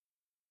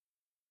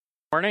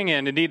Morning,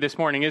 and indeed this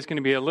morning is going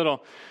to be a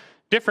little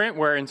different,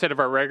 where instead of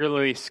our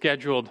regularly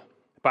scheduled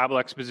Bible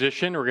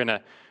exposition, we're going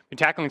to be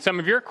tackling some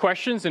of your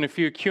questions and a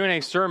few Q&A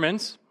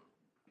sermons.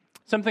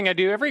 Something I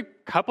do every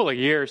couple of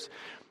years.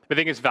 I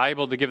think it's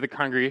valuable to give the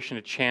congregation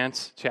a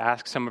chance to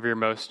ask some of your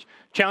most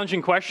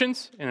challenging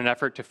questions in an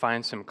effort to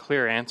find some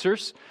clear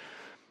answers.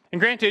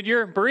 And granted,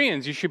 you're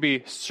Bereans. You should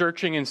be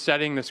searching and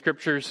studying the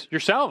scriptures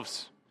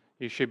yourselves.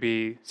 You should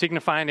be seeking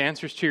to find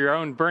answers to your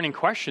own burning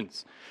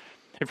questions.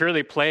 If you're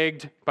really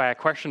plagued by a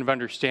question of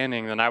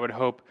understanding, then I would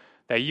hope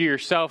that you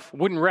yourself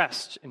wouldn't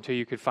rest until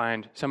you could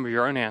find some of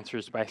your own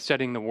answers by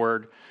studying the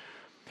Word.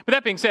 But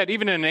that being said,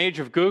 even in an age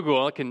of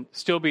Google, it can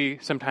still be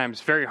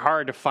sometimes very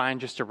hard to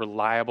find just a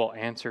reliable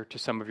answer to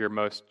some of your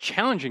most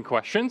challenging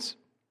questions.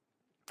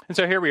 And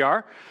so here we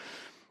are,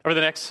 over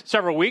the next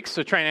several weeks,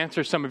 to try and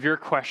answer some of your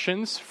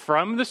questions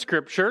from the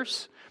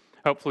Scriptures,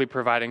 hopefully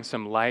providing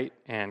some light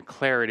and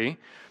clarity.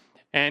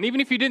 And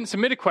even if you didn't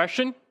submit a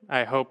question,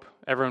 I hope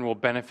everyone will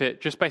benefit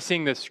just by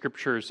seeing the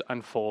Scriptures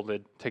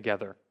unfolded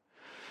together.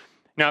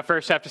 Now, at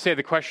first, I have to say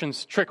the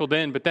questions trickled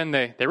in, but then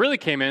they really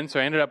came in, so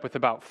I ended up with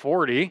about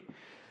 40.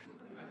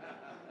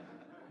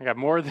 I got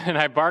more than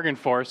I bargained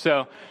for.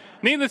 So,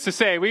 needless to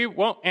say, we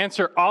won't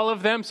answer all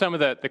of them. Some of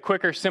the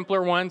quicker,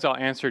 simpler ones I'll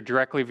answer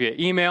directly via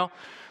email.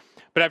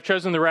 But I've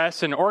chosen the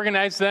rest and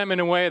organized them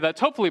in a way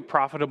that's hopefully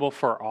profitable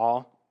for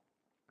all.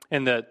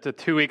 In the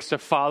 2 weeks to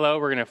follow,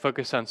 we're going to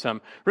focus on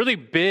some really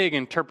big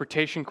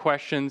interpretation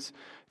questions,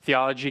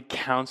 theology,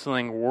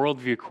 counseling,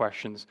 worldview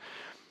questions.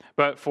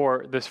 But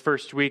for this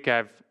first week,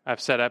 I've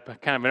set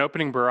up kind of an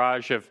opening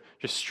barrage of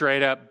just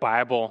straight up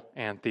Bible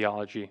and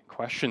theology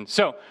questions.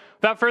 So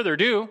without further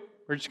ado,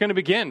 we're just going to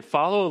begin.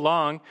 Follow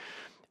along.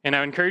 And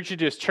I encourage you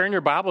to just turn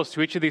your Bibles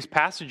to each of these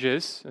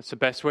passages. That's the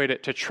best way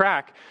to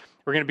track.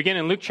 We're going to begin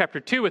in Luke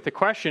chapter 2 with the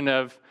question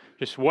of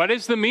just what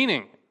is the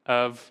meaning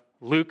of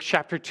Luke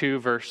chapter 2,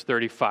 verse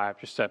 35.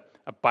 Just a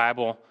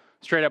Bible,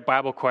 straight up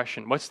Bible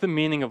question. What's the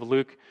meaning of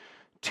Luke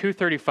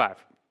 2:35?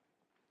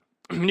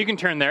 You can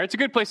turn there. It's a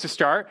good place to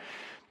start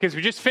because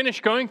we just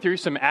finished going through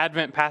some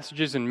Advent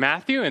passages in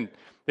Matthew, and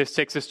this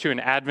takes us to an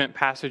Advent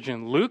passage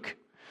in Luke.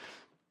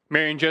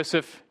 Mary and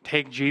Joseph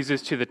take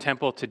Jesus to the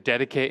temple to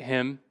dedicate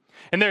him.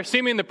 And there,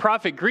 Simeon the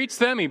prophet greets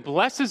them, he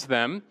blesses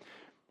them,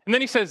 and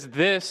then he says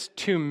this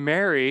to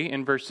Mary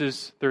in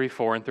verses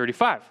 34 and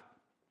 35.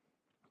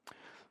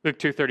 Luke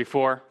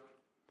 2:34,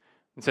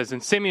 it says,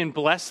 "And Simeon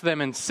blessed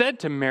them and said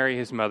to Mary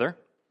his mother,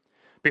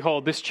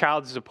 Behold, this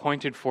child is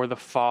appointed for the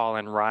fall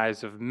and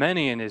rise of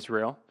many in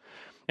Israel,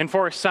 and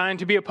for a sign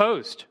to be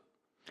opposed.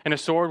 And a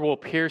sword will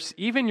pierce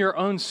even your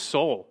own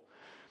soul,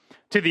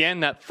 to the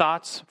end that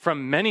thoughts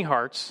from many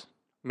hearts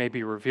may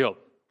be revealed."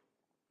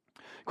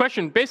 The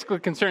question basically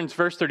concerns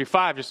verse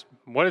 35, just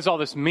what does all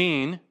this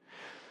mean?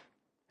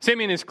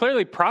 Simeon is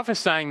clearly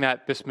prophesying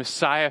that this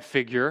Messiah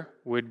figure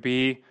would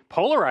be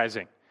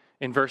polarizing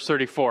in verse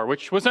 34,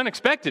 which was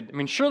unexpected. I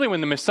mean, surely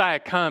when the Messiah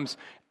comes,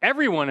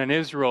 everyone in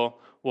Israel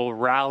will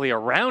rally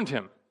around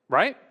him,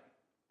 right?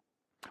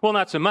 Well,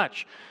 not so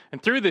much.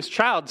 And through this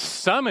child,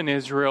 some in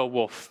Israel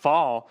will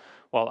fall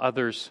while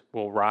others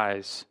will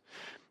rise.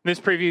 This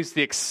previews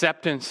the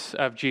acceptance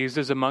of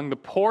Jesus among the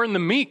poor and the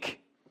meek,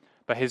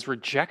 but his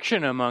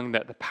rejection among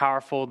the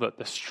powerful, the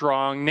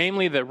strong,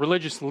 namely the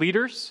religious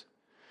leaders.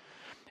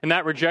 And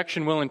that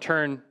rejection will in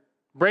turn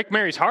break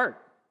Mary's heart.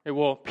 It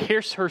will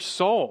pierce her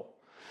soul.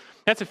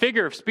 That's a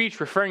figure of speech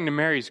referring to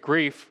Mary's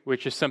grief,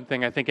 which is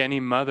something I think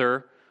any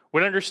mother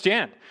would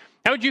understand.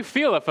 How would you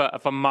feel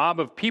if a mob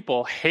of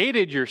people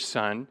hated your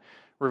son,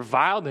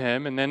 reviled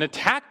him, and then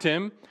attacked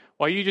him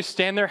while you just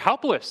stand there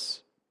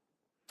helpless?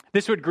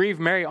 This would grieve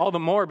Mary all the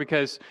more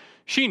because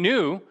she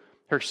knew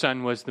her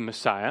son was the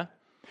Messiah.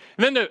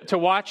 And then to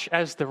watch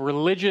as the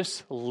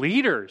religious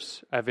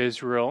leaders of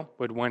Israel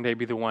would one day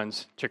be the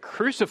ones to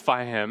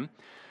crucify him,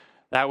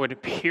 that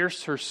would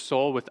pierce her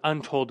soul with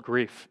untold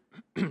grief.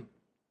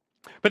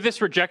 But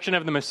this rejection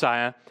of the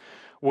Messiah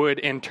would,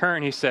 in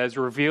turn, he says,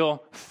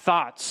 reveal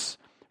thoughts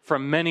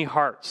from many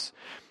hearts.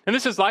 And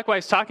this is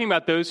likewise talking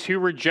about those who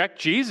reject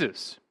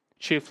Jesus,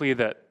 chiefly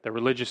the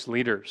religious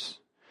leaders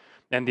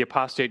and the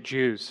apostate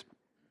Jews.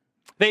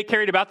 They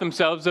carried about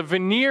themselves a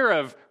veneer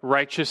of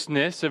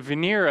righteousness, a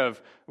veneer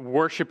of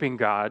worshiping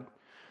God.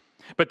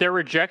 But their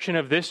rejection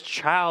of this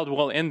child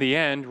will, in the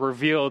end,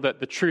 reveal that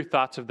the true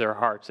thoughts of their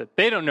hearts, that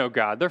they don't know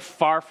God. They're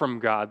far from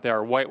God. They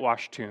are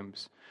whitewashed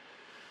tombs.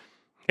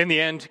 In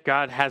the end,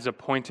 God has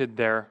appointed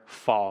their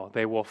fall.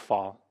 They will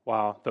fall,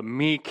 while the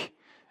meek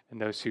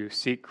and those who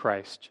seek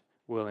Christ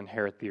will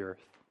inherit the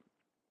earth.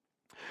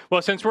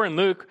 Well, since we're in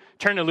Luke,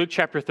 turn to Luke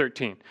chapter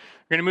 13.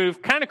 We're going to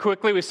move kind of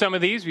quickly with some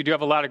of these. We do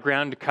have a lot of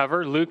ground to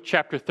cover. Luke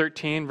chapter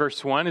 13,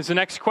 verse 1 is the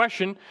next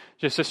question.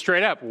 Just a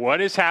straight up,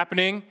 what is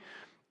happening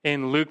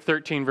in Luke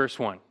 13, verse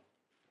 1?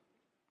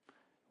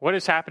 What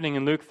is happening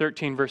in Luke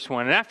 13, verse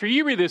 1? And after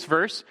you read this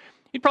verse,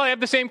 you'd probably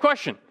have the same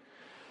question.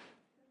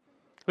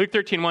 Luke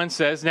 13:1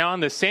 says, "Now on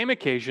the same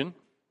occasion,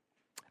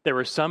 there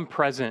were some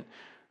present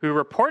who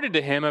reported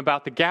to him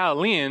about the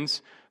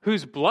Galileans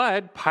whose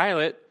blood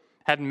Pilate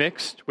had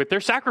mixed with their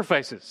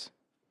sacrifices."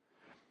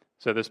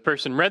 So this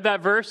person read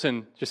that verse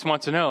and just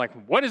wants to know, like,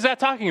 what is that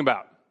talking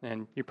about?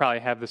 And you probably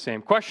have the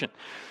same question.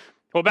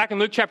 Well, back in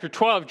Luke chapter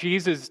 12,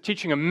 Jesus is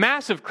teaching a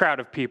massive crowd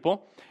of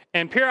people,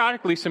 and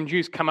periodically some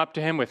Jews come up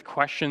to him with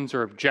questions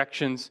or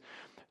objections.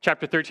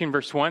 Chapter 13,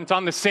 verse 1, it's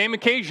on the same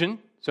occasion,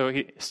 so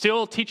he's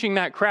still teaching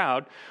that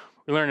crowd.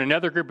 We learn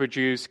another group of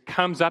Jews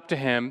comes up to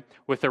him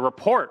with a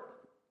report.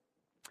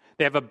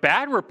 They have a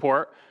bad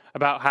report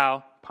about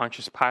how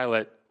Pontius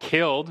Pilate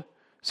killed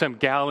some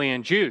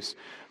Galilean Jews.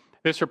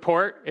 This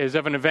report is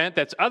of an event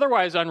that's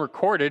otherwise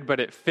unrecorded, but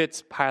it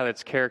fits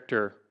Pilate's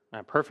character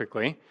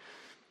perfectly.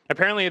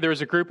 Apparently, there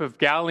was a group of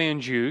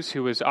Galilean Jews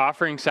who was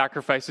offering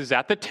sacrifices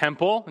at the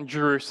temple in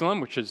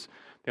Jerusalem, which is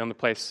the only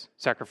place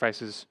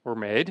sacrifices were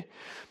made.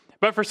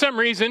 But for some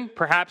reason,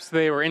 perhaps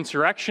they were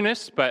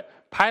insurrectionists, but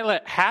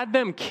Pilate had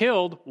them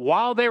killed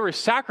while they were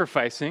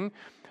sacrificing,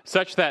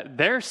 such that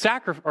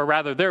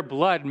their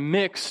blood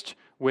mixed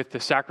with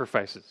the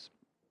sacrifices.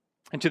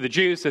 And to the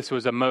Jews, this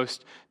was a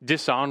most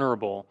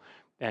dishonorable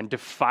and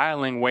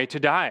defiling way to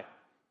die.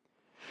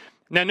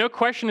 Now, no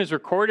question is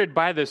recorded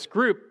by this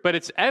group, but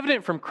it's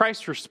evident from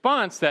Christ's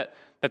response that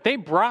they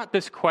brought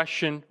this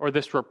question or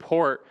this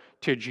report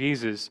to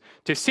Jesus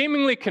to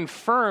seemingly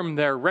confirm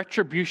their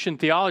retribution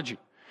theology.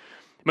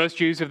 Most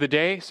Jews of the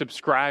day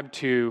subscribe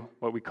to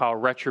what we call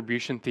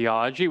retribution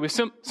theology, which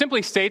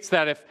simply states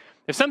that if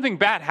something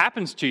bad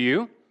happens to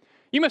you,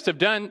 you must have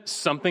done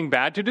something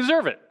bad to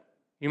deserve it.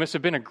 You must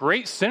have been a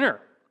great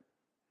sinner.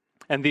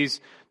 And these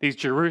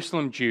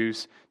Jerusalem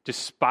Jews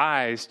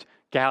despised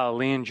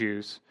Galilean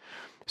Jews.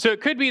 So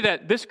it could be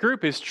that this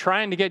group is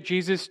trying to get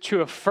Jesus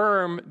to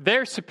affirm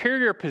their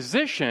superior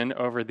position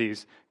over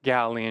these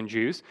Galilean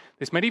Jews.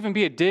 This might even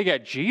be a dig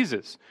at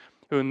Jesus,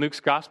 who in Luke's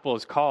gospel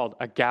is called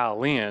a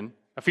Galilean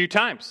a few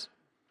times.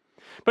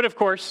 But of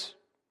course,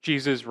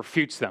 Jesus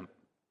refutes them.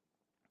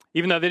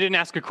 Even though they didn't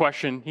ask a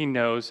question, he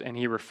knows and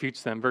he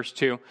refutes them. Verse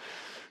 2,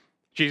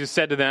 Jesus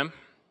said to them,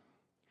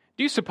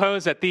 "Do you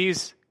suppose that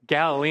these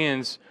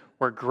Galileans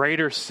were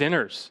greater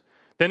sinners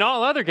than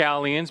all other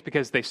Galileans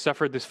because they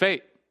suffered this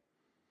fate?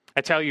 I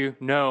tell you,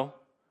 no,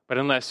 but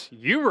unless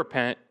you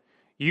repent,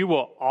 you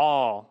will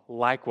all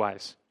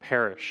likewise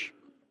perish."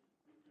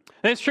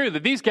 And it's true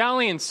that these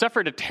Galileans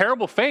suffered a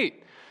terrible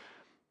fate,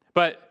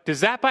 but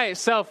does that by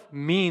itself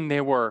mean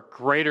they were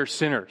greater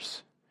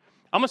sinners?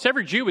 Almost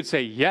every Jew would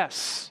say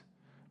yes,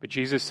 but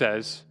Jesus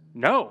says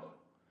no.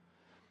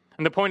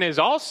 And the point is,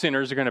 all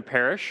sinners are going to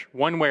perish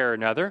one way or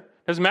another.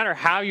 Doesn't matter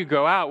how you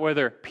go out,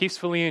 whether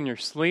peacefully in your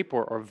sleep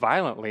or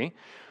violently.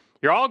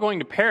 You're all going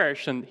to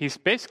perish, and he's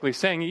basically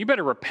saying, you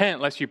better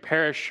repent lest you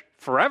perish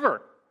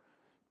forever.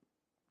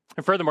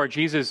 And furthermore,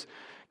 Jesus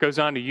goes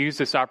on to use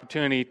this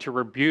opportunity to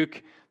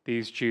rebuke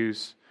these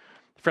Jews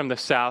from the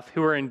south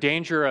who are in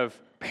danger of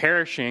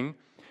perishing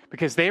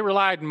because they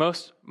relied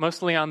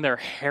mostly on their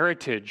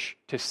heritage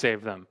to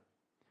save them.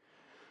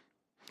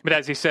 But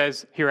as he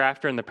says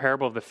hereafter in the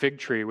parable of the fig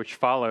tree, which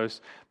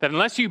follows, that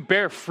unless you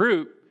bear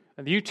fruit,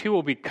 you too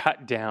will be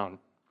cut down.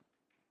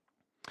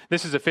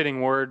 This is a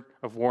fitting word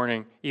of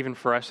warning, even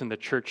for us in the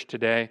church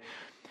today.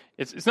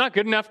 It's not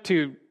good enough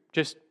to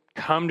just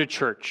come to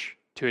church,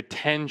 to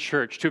attend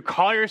church, to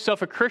call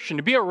yourself a Christian,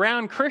 to be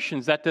around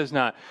Christians. That does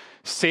not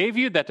save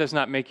you. That does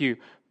not make you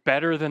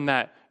better than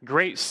that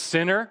great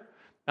sinner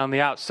on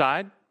the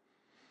outside.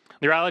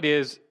 The reality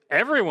is,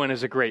 everyone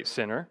is a great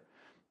sinner.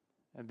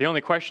 The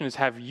only question is,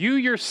 have you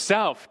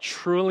yourself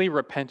truly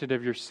repented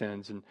of your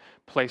sins and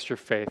placed your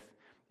faith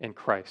in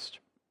Christ?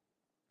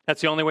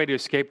 That's the only way to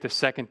escape the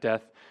second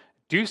death.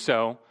 Do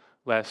so,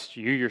 lest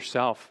you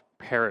yourself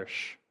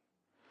perish.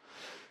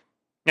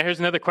 Now, here's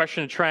another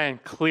question to try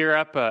and clear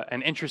up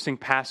an interesting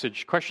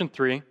passage. Question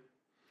 3.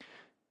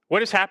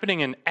 What is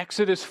happening in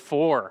Exodus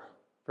 4,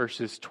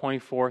 verses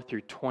 24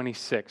 through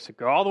 26? So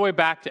go all the way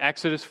back to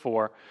Exodus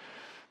 4.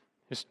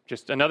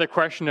 Just another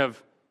question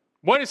of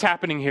what is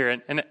happening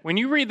here. And when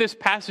you read this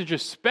passage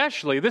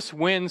especially, this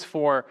wins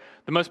for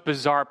the most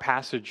bizarre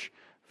passage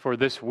for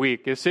this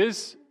week. This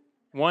is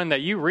one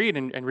that you read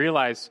and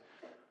realize,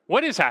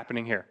 what is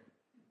happening here?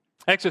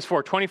 Exodus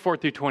 4, 24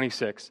 through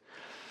 26.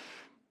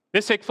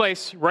 This takes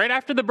place right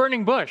after the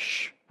burning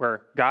bush,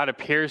 where God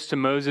appears to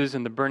Moses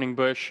in the burning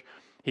bush.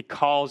 He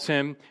calls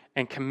him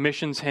and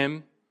commissions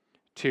him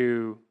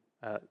to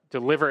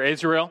deliver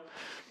Israel.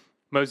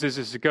 Moses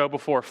is to go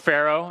before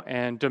Pharaoh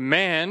and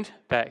demand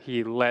that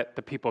he let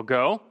the people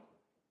go.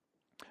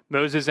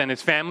 Moses and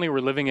his family were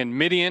living in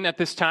Midian at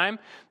this time.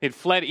 They'd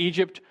fled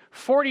Egypt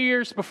 40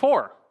 years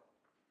before.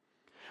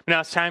 But now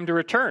it's time to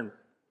return,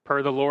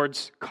 per the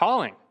Lord's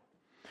calling.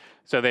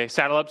 So they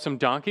saddle up some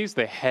donkeys.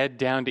 They head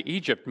down to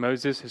Egypt,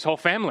 Moses, his whole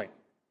family.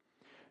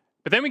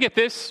 But then we get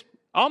this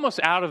almost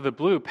out of the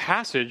blue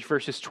passage,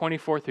 verses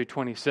 24 through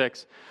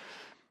 26.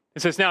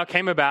 It says, "Now it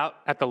came about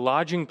at the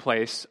lodging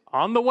place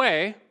on the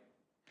way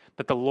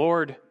that the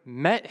Lord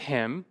met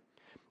him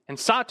and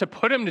sought to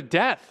put him to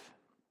death.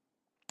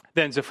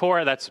 Then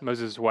Zipporah," that's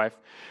Moses' wife,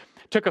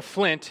 "took a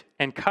flint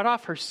and cut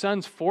off her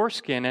son's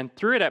foreskin and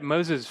threw it at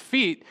Moses'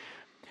 feet.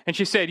 And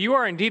she said, 'You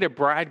are indeed a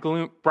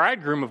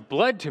bridegroom of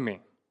blood to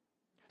me.'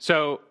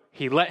 So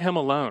he let him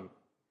alone.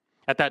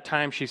 At that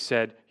time, she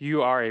said,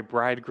 "You are a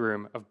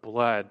bridegroom of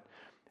blood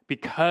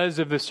because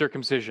of the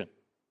circumcision."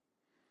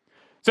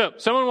 So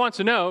someone wants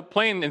to know,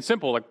 plain and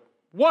simple, like,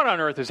 what on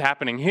earth is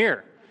happening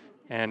here?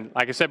 And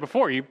like I said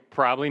before, you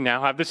probably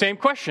now have the same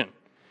question.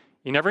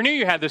 You never knew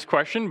you had this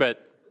question,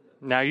 but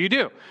now you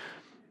do.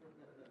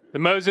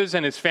 Moses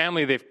and his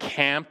family, they've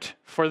camped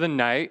for the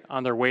night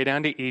on their way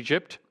down to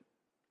Egypt.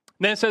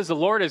 Then it says the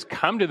Lord has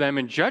come to them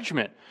in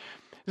judgment.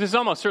 This is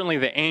almost certainly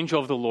the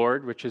angel of the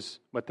Lord, which is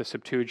what the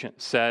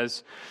Septuagint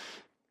says.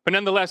 But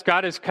nonetheless,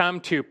 God has come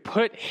to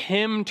put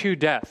him to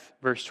death,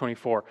 verse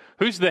 24.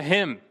 Who's the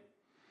him?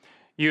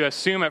 You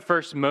assume at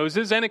first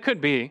Moses, and it could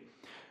be,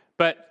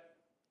 but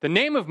the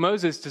name of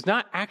Moses does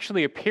not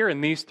actually appear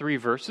in these three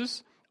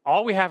verses.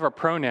 All we have are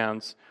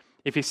pronouns.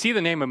 If you see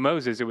the name of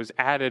Moses, it was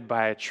added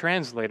by a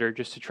translator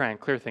just to try and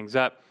clear things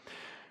up.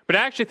 But I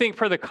actually think,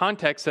 per the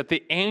context, that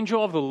the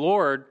angel of the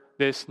Lord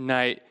this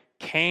night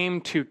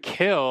came to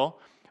kill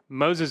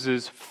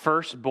Moses'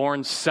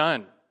 firstborn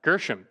son,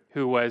 Gershom,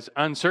 who was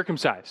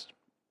uncircumcised.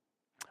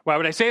 Why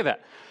would I say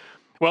that?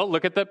 Well,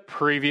 look at the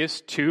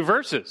previous two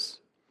verses.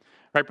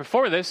 Right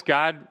before this,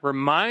 God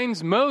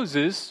reminds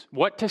Moses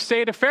what to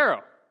say to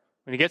Pharaoh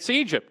when he gets to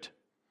Egypt.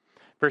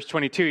 Verse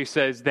 22, he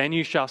says, "Then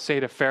you shall say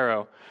to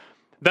Pharaoh,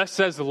 'Thus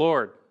says the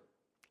Lord,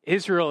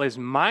 Israel is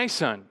my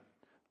son,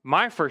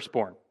 my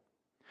firstborn.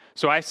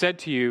 So I said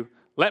to you,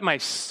 let my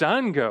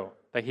son go,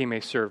 that he may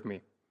serve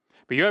me.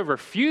 But you have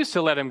refused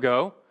to let him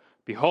go.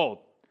 Behold,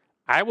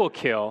 I will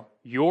kill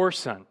your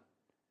son,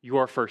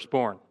 your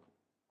firstborn.'"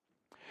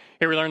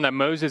 Here we learn that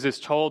Moses is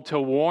told to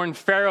warn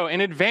Pharaoh in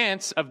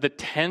advance of the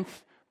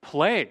 10th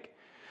plague,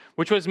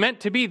 which was meant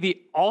to be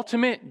the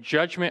ultimate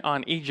judgment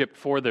on Egypt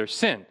for their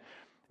sin,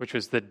 which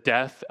was the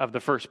death of the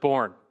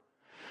firstborn.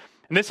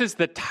 And this is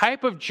the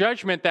type of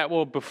judgment that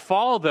will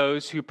befall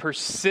those who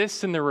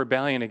persist in their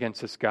rebellion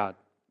against this God.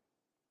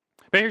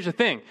 But here's the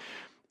thing.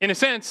 In a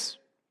sense,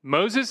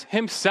 Moses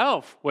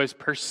himself was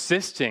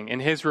persisting in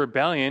his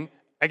rebellion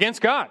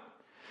against God.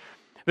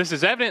 This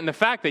is evident in the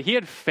fact that he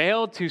had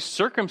failed to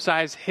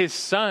circumcise his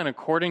son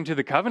according to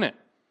the covenant.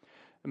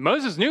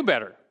 Moses knew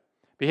better,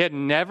 but he had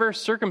never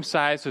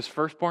circumcised his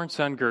firstborn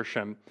son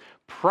Gershom,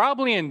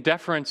 probably in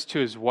deference to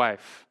his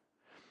wife.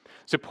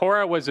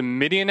 Zipporah was a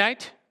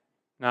Midianite,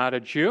 not a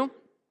Jew,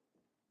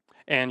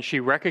 and she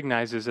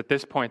recognizes at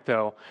this point,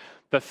 though,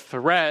 the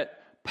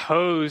threat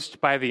posed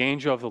by the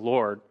angel of the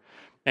Lord,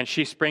 and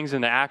she springs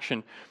into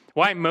action.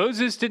 Why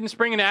Moses didn't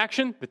spring into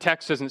action, the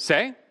text doesn't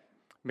say.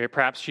 Maybe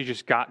perhaps she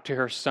just got to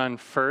her son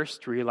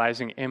first,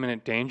 realizing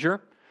imminent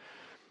danger.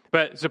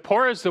 But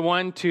Zipporah is the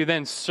one to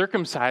then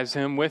circumcise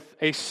him with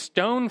a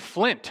stone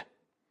flint.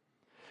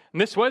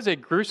 And this was a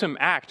gruesome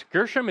act.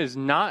 Gershom is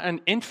not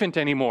an infant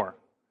anymore.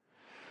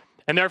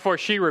 And therefore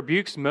she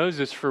rebukes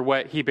Moses for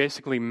what he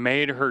basically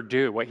made her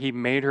do, what he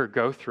made her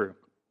go through.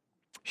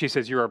 She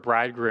says, "You're a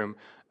bridegroom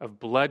of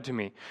blood to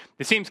me."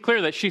 It seems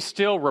clear that she's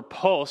still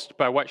repulsed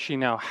by what she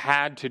now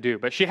had to do.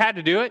 But she had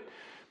to do it.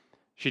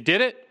 She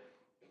did it.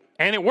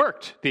 And it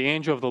worked. The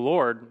angel of the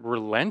Lord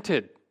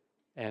relented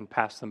and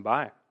passed them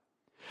by.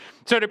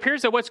 So it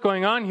appears that what's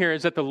going on here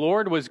is that the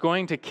Lord was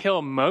going to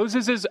kill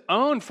Moses'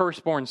 own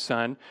firstborn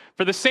son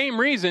for the same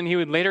reason he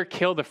would later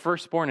kill the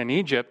firstborn in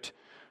Egypt,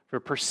 for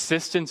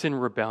persistence in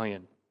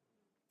rebellion.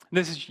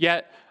 This is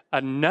yet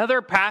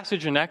another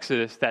passage in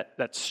Exodus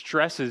that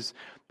stresses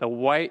the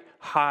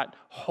white-hot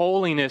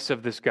holiness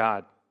of this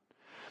God.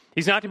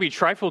 He's not to be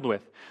trifled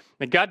with.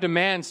 That God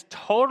demands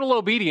total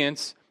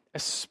obedience,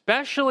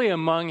 especially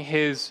among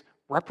his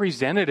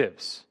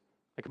representatives,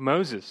 like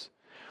Moses.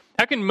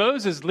 How can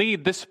Moses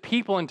lead this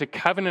people into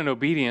covenant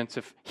obedience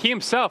if he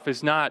himself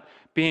is not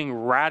being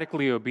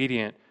radically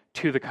obedient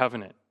to the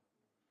covenant?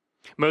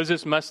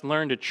 Moses must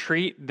learn to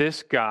treat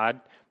this God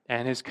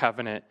and his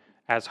covenant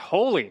as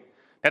holy,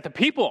 that the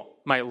people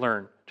might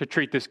learn to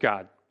treat this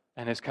God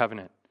and his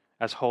covenant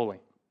as holy.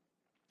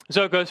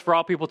 So it goes for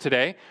all people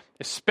today,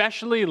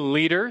 especially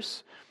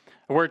leaders.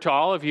 A word to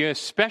all of you,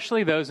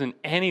 especially those in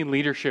any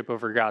leadership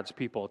over God's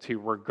people, to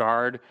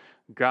regard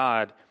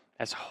God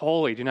as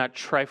holy. Do not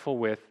trifle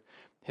with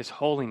his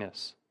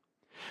holiness.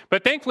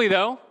 But thankfully,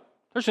 though,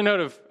 there's a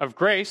note of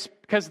grace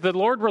because the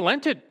Lord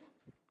relented,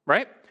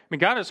 right? I mean,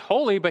 God is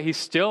holy, but he's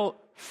still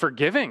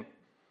forgiving.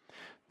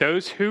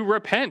 Those who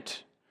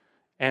repent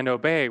and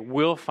obey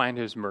will find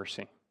his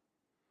mercy.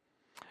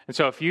 And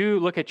so if you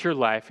look at your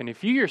life and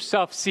if you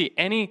yourself see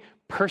any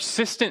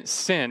persistent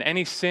sin,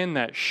 any sin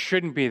that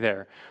shouldn't be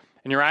there,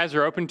 and your eyes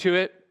are open to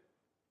it,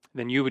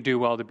 then you would do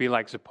well to be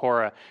like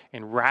Zipporah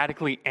and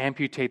radically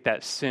amputate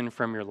that sin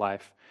from your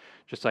life,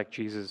 just like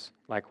Jesus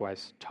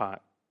likewise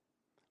taught.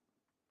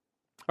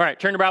 All right,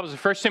 turn your Bibles to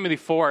 1 Timothy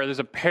 4. There's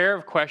a pair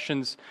of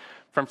questions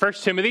from 1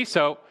 Timothy,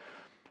 so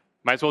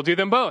might as well do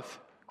them both.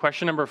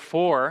 Question number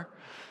 4.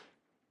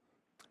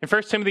 In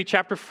 1 Timothy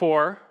chapter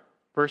 4,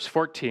 verse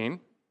 14,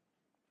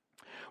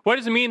 what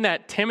does it mean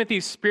that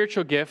Timothy's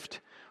spiritual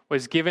gift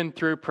was given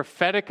through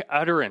prophetic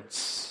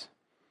utterance?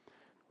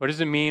 What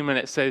does it mean when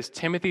it says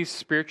Timothy's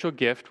spiritual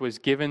gift was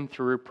given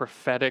through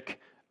prophetic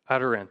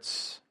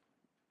utterance?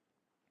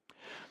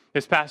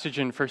 This passage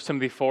in 1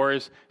 Timothy 4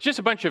 is just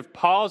a bunch of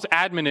Paul's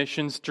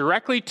admonitions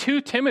directly to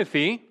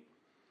Timothy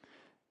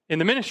in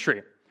the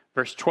ministry.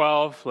 Verse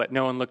 12, let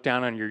no one look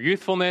down on your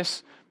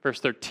youthfulness. Verse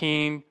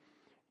 13,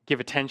 give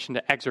attention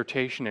to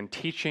exhortation and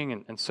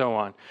teaching, and so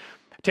on.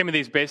 Timothy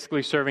is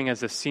basically serving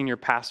as the senior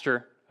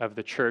pastor of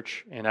the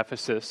church in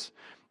Ephesus,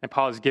 and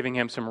Paul is giving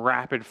him some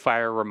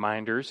rapid-fire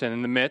reminders. And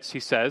in the midst, he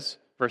says,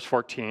 verse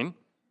 14,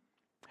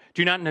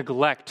 do not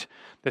neglect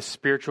the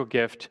spiritual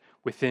gift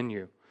within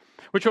you,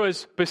 which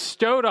was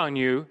bestowed on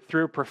you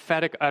through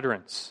prophetic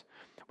utterance,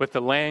 with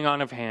the laying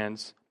on of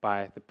hands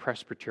by the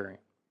presbytery.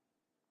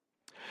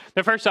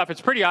 Now, first off,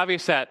 it's pretty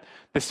obvious that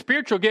the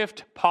spiritual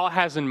gift Paul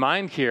has in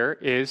mind here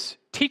is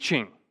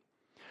teaching.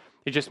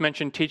 He just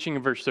mentioned teaching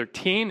in verse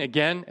 13.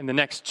 Again, in the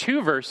next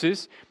two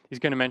verses, he's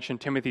going to mention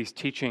Timothy's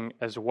teaching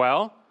as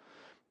well.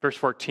 Verse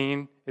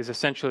 14 is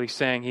essentially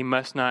saying he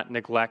must not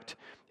neglect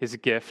his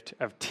gift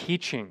of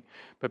teaching,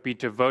 but be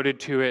devoted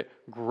to it,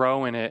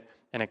 grow in it,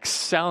 and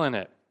excel in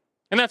it.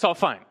 And that's all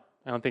fine.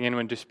 I don't think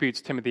anyone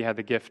disputes Timothy had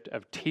the gift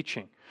of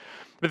teaching.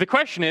 But the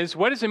question is,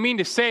 what does it mean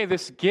to say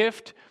this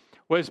gift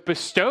was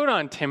bestowed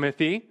on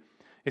Timothy?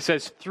 It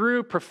says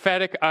through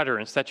prophetic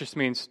utterance. That just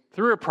means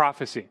through a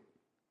prophecy.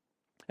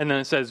 And then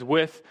it says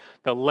with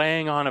the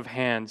laying on of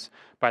hands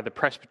by the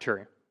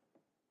presbytery.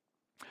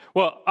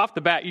 Well, off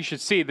the bat, you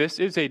should see this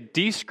is a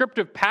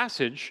descriptive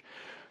passage,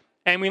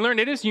 and we learned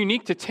it is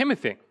unique to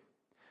Timothy.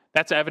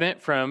 That's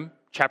evident from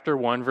chapter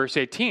 1, verse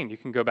 18. You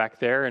can go back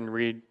there and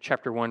read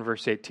chapter 1,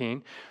 verse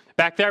 18.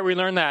 Back there, we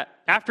learn that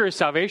after his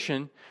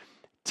salvation,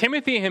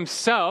 Timothy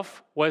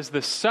himself was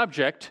the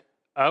subject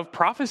of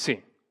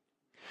prophecy.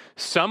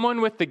 Someone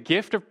with the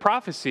gift of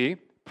prophecy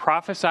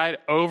prophesied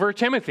over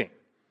Timothy.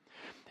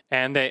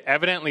 And they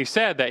evidently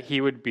said that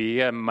he would be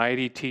a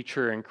mighty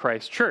teacher in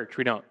Christ's church.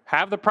 We don't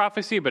have the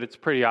prophecy, but it's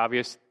pretty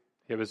obvious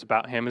it was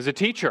about him as a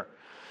teacher.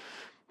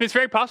 It's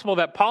very possible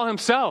that Paul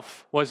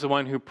himself was the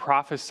one who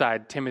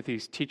prophesied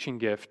Timothy's teaching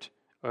gift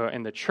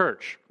in the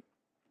church.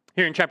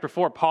 Here in chapter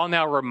 4, Paul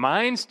now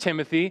reminds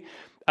Timothy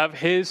of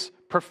his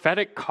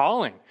prophetic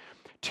calling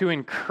to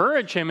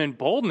encourage him in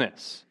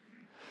boldness.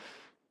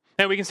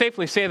 Now, we can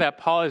safely say that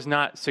Paul is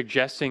not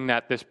suggesting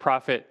that this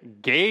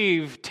prophet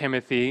gave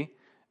Timothy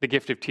the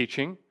gift of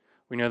teaching.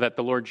 We know that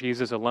the Lord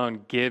Jesus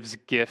alone gives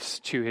gifts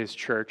to his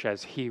church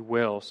as he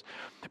wills.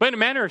 But in a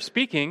manner of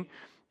speaking,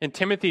 in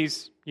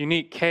Timothy's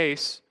unique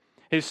case,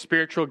 his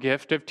spiritual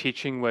gift of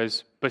teaching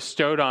was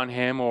bestowed on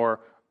him or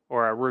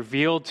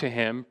revealed to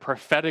him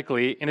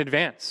prophetically in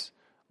advance,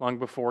 long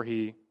before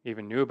he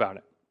even knew about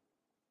it.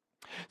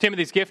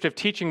 Timothy's gift of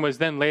teaching was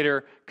then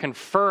later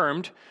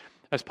confirmed,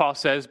 as Paul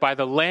says, by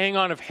the laying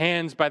on of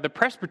hands by the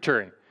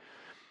presbytery.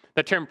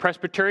 The term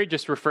presbytery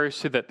just refers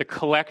to the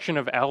collection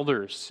of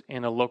elders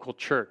in a local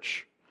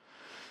church.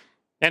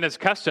 And as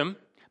custom,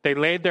 they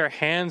laid their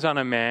hands on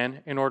a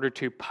man in order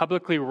to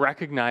publicly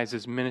recognize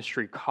his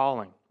ministry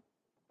calling.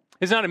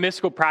 It's not a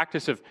mystical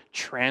practice of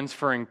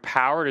transferring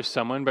power to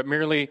someone, but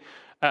merely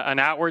an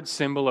outward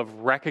symbol of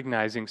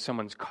recognizing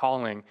someone's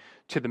calling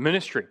to the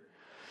ministry.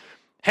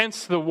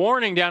 Hence the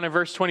warning down in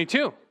verse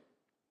 22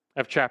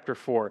 of chapter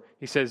 4.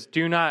 He says,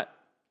 do not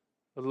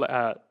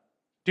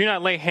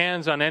lay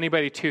hands on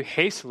anybody too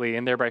hastily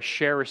and thereby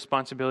share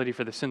responsibility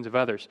for the sins of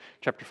others.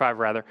 Chapter 5,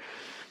 rather.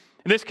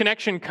 And this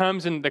connection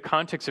comes in the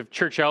context of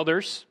church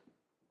elders.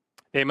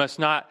 They must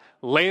not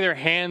lay their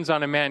hands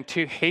on a man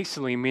too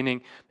hastily,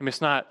 meaning they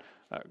must not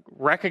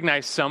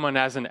recognize someone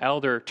as an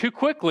elder too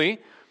quickly,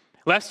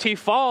 lest he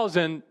falls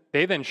and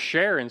they then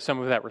share in some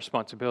of that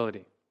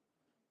responsibility.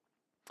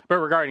 But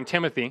regarding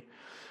Timothy,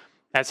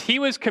 as he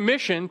was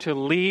commissioned to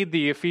lead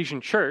the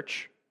Ephesian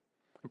church,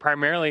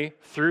 primarily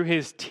through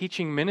his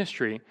teaching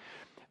ministry,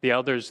 the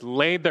elders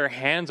laid their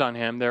hands on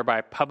him, thereby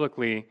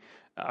publicly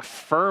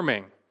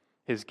affirming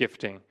his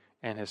gifting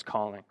and his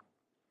calling.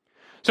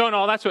 So in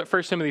all, that's what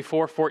 1 Timothy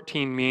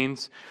 4:14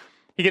 means.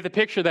 You get the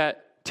picture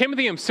that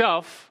Timothy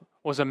himself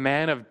was a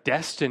man of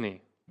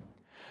destiny.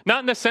 Not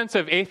in the sense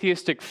of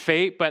atheistic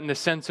fate, but in the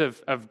sense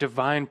of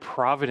divine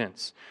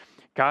providence.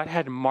 God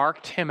had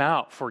marked him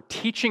out for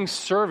teaching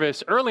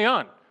service early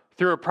on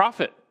through a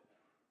prophet.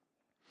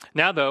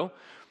 Now, though,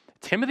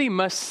 Timothy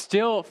must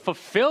still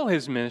fulfill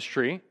his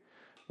ministry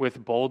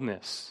with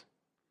boldness.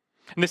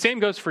 And the same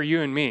goes for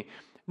you and me.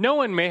 No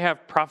one may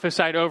have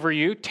prophesied over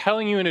you,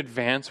 telling you in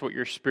advance what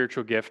your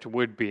spiritual gift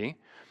would be.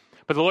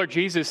 But the Lord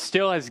Jesus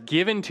still has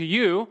given to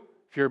you,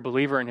 if you're a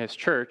believer in his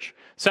church,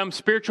 some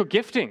spiritual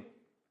gifting.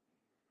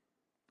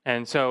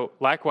 And so,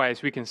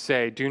 likewise, we can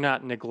say, do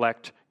not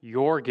neglect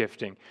your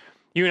gifting.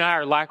 You and I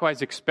are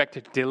likewise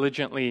expected to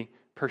diligently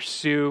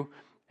pursue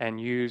and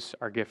use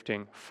our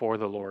gifting for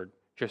the Lord,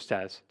 just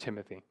as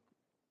Timothy.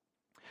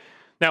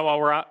 Now,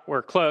 while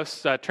we're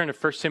close, turn to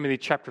 1 Timothy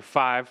chapter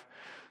 5.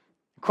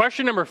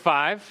 Question number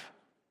 5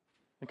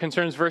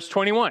 concerns verse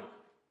 21.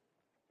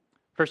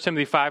 1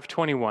 Timothy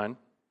 5:21.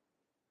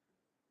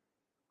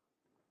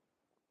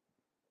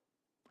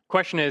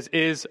 Question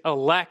is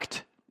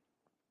elect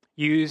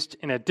used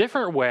in a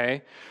different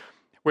way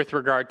with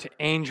regard to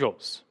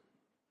angels?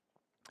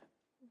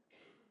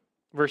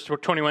 Verse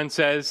 21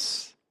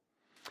 says,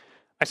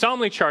 I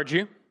solemnly charge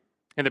you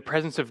in the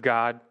presence of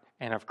God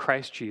and of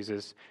Christ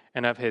Jesus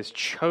and of his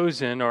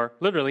chosen, or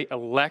literally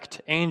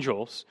elect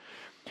angels,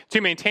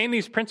 to maintain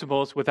these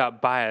principles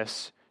without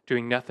bias,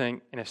 doing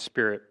nothing in a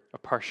spirit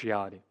of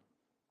partiality.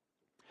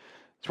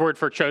 This word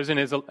for chosen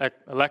is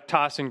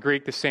electos in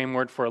Greek, the same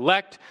word for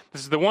elect.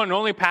 This is the one and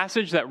only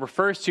passage that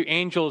refers to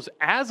angels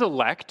as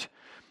elect.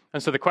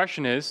 And so the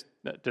question is,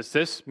 does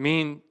this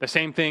mean the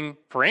same thing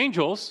for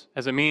angels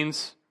as it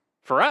means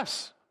for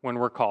us when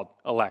we're called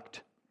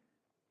elect?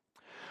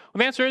 Well,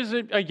 the answer is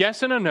a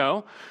yes and a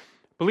no.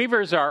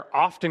 Believers are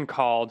often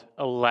called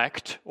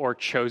elect or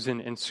chosen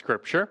in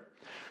Scripture.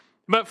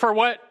 But for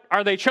what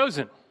are they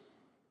chosen?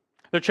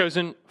 They're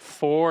chosen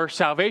for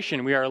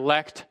salvation. We are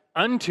elect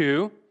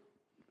unto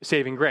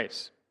saving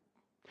grace.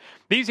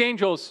 These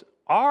angels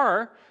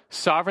are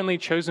sovereignly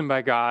chosen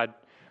by God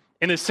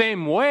in the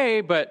same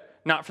way, but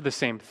not for the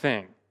same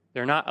thing.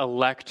 They're not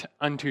elect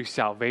unto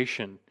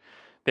salvation.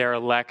 They're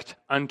elect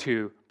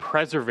unto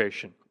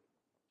preservation.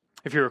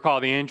 If you recall,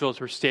 the angels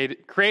were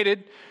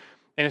created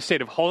in a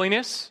state of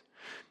holiness,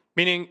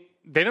 meaning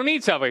they don't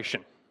need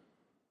salvation.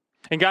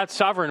 In God's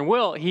sovereign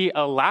will, he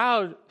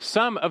allowed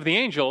some of the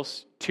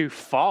angels to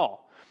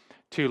fall,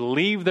 to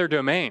leave their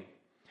domain.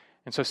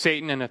 And so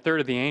Satan and a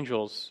third of the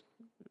angels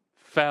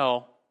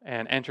fell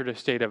and entered a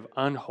state of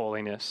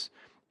unholiness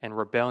and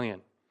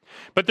rebellion.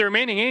 But the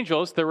remaining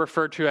angels, they're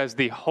referred to as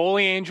the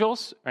holy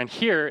angels, and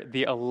here,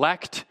 the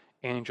elect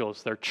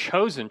angels. They're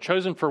chosen.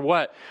 Chosen for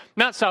what?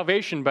 Not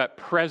salvation, but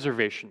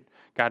preservation.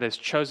 God has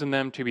chosen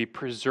them to be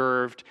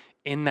preserved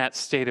in that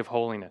state of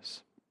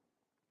holiness.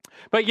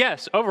 But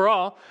yes,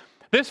 overall,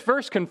 this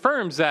verse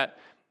confirms that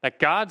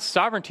God's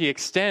sovereignty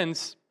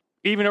extends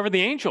even over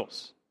the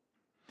angels.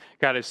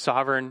 God is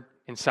sovereign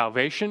in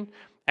salvation,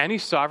 and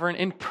he's sovereign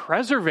in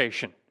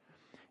preservation.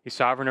 He's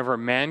sovereign over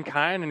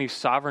mankind, and he's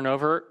sovereign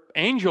over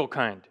angel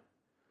kind.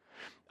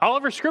 All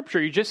over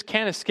Scripture, you just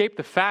can't escape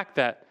the fact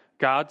that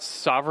God's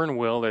sovereign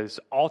will is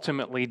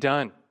ultimately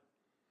done.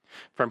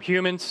 From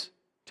humans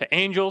to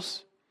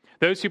angels,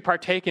 those who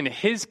partake in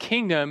his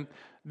kingdom,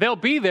 they'll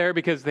be there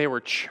because they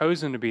were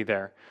chosen to be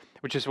there,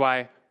 which is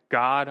why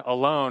God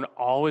alone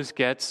always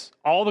gets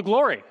all the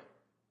glory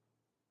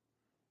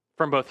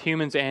from both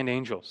humans and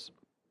angels.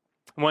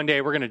 One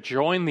day we're going to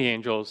join the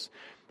angels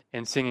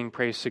in singing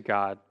praise to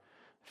God,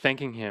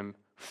 thanking him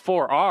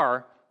for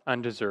our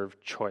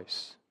undeserved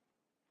choice.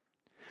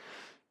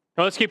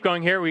 Now let's keep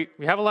going here. We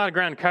have a lot of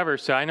ground to cover,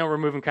 so I know we're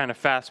moving kind of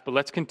fast, but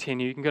let's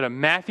continue. You can go to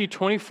Matthew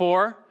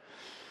 24.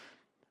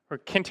 We're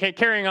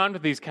carrying on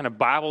with these kind of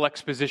Bible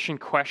exposition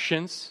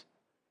questions,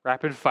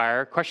 rapid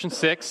fire. Question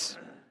 6.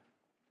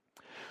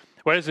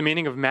 What is the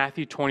meaning of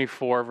Matthew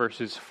 24,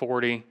 verses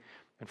 40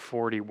 and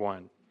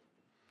 41?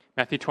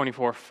 Matthew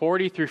 24,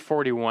 40 through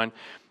 41.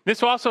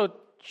 This will also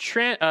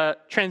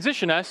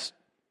transition us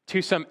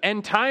to some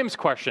end times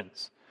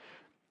questions.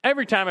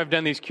 Every time I've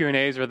done these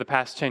Q&As over the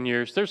past 10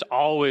 years, there's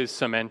always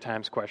some end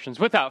times questions,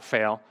 without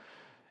fail.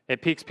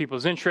 It piques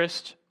people's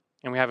interest,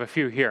 and we have a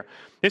few here.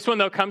 This one,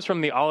 though, comes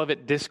from the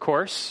Olivet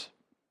Discourse,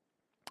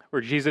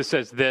 where Jesus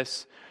says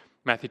this,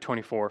 Matthew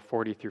 24,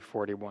 40 through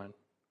 41.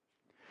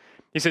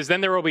 He says,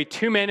 Then there will be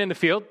 2 men in the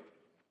field.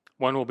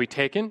 One will be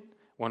taken,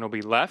 one will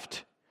be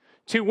left.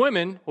 2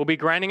 women will be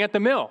grinding at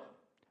the mill.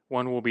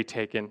 One will be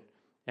taken,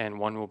 and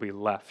one will be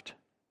left.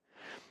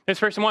 This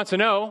person wants to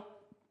know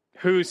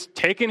who's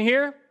taken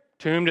here,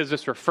 to whom does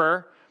this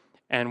refer,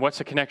 and what's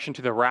the connection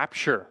to the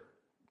rapture?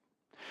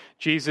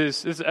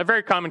 Jesus, this is a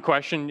very common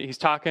question. He's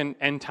talking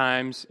end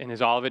times in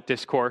his Olivet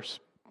Discourse.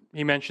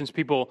 He mentions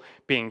people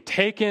being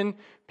taken,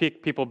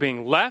 people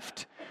being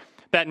left.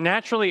 That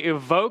naturally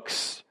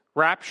evokes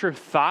rapture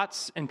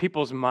thoughts in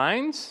people's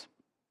minds.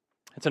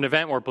 It's an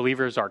event where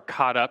believers are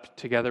caught up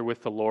together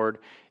with the Lord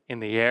in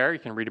the air. You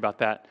can read about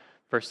that,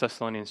 1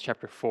 Thessalonians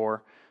chapter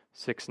 4,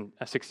 16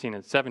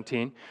 and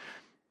 17.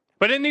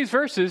 But in these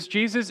verses,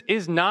 Jesus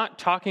is not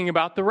talking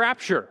about the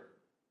rapture.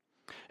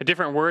 A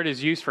different word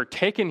is used for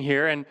taken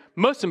here, and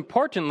most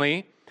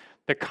importantly,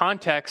 the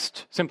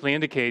context simply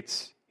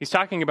indicates he's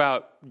talking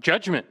about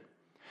judgment.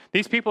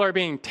 These people are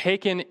being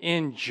taken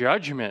in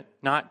judgment,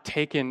 not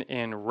taken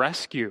in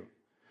rescue.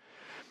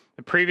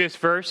 The previous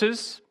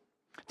verses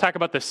talk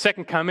about the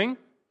second coming,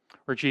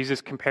 where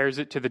Jesus compares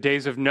it to the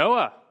days of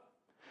Noah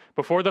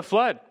before the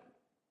flood,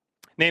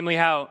 namely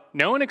how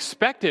no one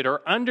expected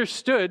or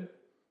understood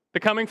the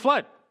coming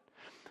flood.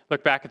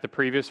 Look back at the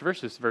previous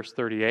verses, verse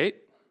 38.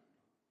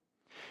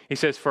 He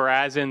says, For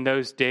as in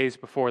those days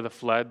before the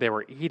flood, they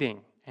were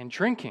eating and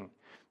drinking,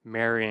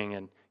 marrying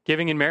and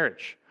giving in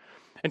marriage,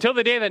 until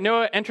the day that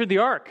Noah entered the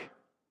ark.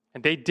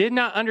 And they did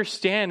not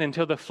understand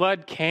until the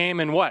flood came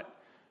and what?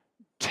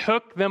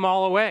 Took them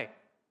all away.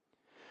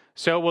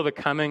 So will the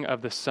coming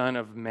of the Son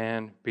of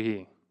Man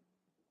be.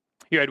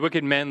 You had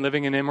wicked men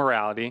living in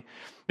immorality.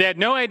 They had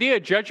no idea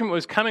judgment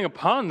was coming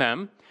upon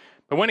them,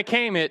 but when it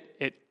came,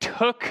 it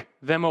took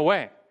them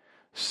away,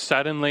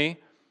 suddenly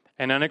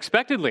and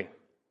unexpectedly.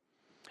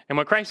 And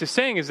what Christ is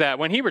saying is that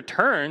when he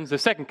returns, the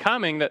second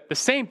coming, that the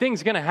same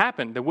thing's going to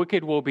happen. The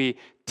wicked will be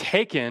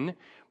taken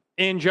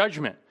in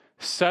judgment,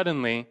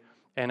 suddenly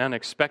and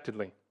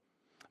unexpectedly.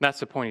 That's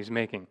the point he's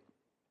making.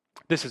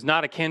 This is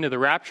not akin to the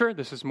rapture.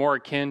 This is more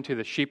akin to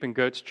the sheep and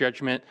goats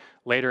judgment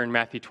later in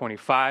Matthew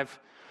 25.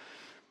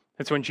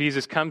 It's when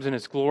Jesus comes in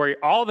his glory.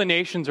 All the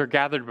nations are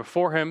gathered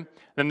before him.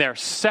 Then they're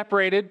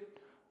separated,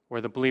 where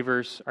the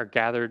believers are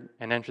gathered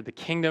and enter the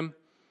kingdom,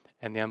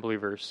 and the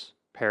unbelievers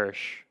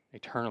perish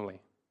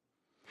eternally.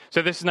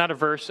 So this is not a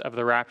verse of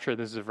the rapture.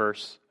 This is a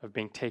verse of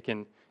being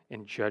taken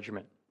in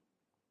judgment.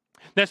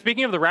 Now,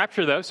 speaking of the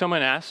rapture, though,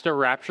 someone asked a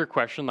rapture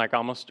question, like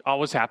almost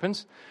always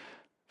happens.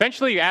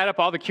 Eventually, you add up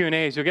all the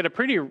Q&As, you'll get a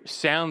pretty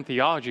sound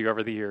theology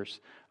over the years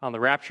on the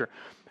rapture.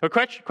 But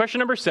question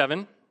number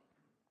 7,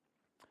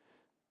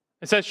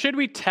 it says, should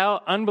we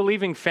tell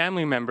unbelieving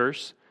family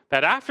members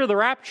that after the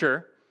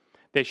rapture,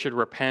 they should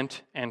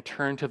repent and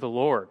turn to the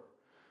Lord?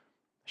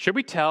 Should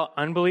we tell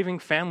unbelieving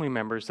family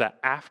members that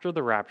after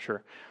the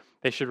rapture,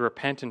 they should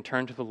repent and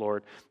turn to the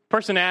Lord? The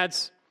person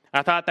adds,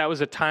 I thought that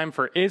was a time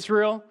for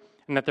Israel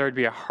and that there would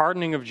be a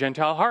hardening of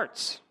Gentile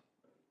hearts.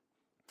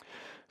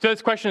 So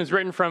this question is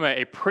written from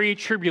a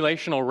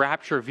pre-tribulational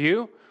rapture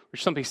view,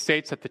 which simply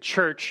states that the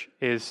church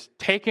is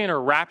taken or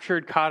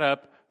raptured, caught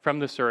up from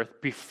this earth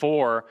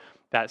before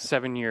that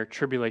 7-year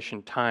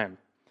tribulation time.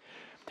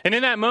 And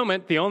in that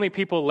moment, the only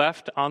people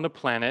left on the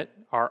planet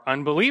are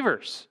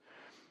unbelievers.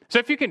 So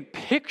if you can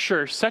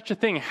picture such a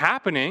thing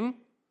happening,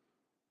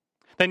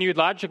 then you'd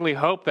logically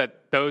hope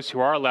that those who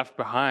are left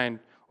behind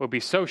will be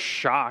so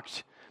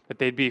shocked that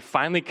they'd be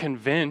finally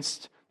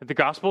convinced that the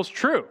gospel is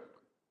true.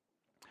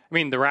 I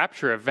mean, the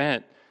rapture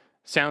event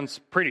sounds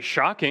pretty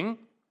shocking.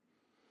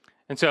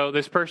 And so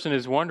this person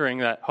is wondering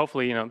that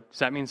hopefully, does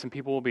that mean some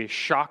people will be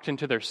shocked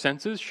into their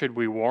senses? Should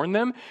we warn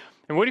them?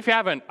 And what if you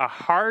have a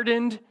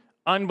hardened,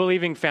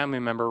 unbelieving family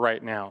member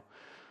right now?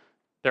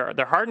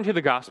 They're hardened to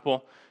the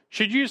gospel.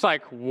 Should you just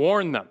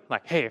warn them?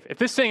 Hey, if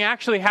this thing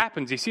actually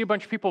happens, you see a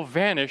bunch of people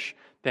vanish,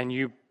 then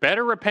you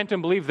better repent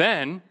and believe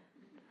then.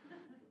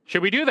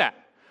 Should we do that?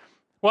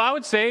 Well, I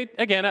would say,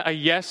 again, a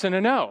yes and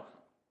a no.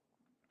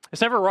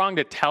 It's never wrong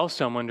to tell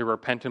someone to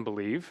repent and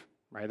believe,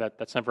 right?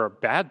 That's never a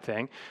bad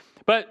thing.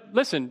 But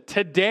listen,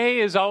 today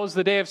is always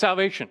the day of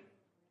salvation.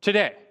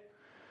 Today.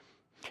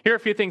 Here are a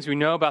few things we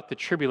know about the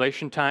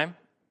tribulation time.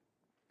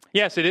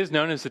 Yes, it is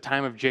known as the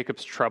time of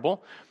Jacob's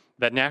trouble,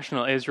 that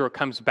national Israel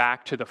comes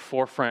back to the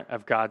forefront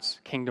of God's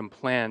kingdom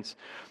plans.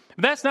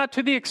 But that's not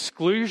to the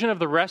exclusion of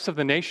the rest of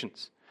the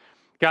nations.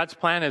 God's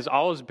plan has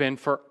always been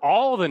for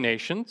all the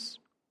nations.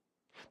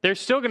 There's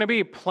still going to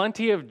be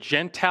plenty of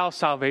Gentile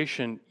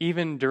salvation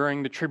even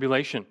during the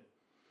tribulation.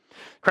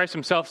 Christ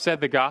himself said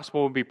the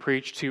gospel will be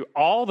preached to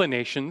all the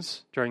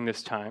nations during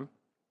this time.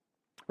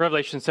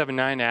 Revelation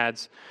 7:9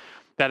 adds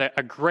that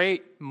a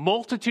great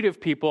multitude of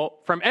people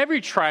from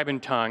every tribe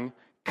and tongue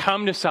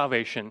come to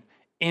salvation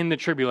in the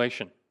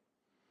tribulation.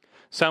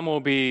 Some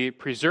will be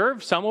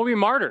preserved, some will be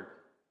martyred.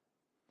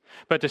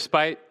 But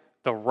despite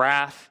the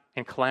wrath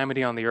and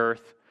calamity on the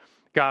earth,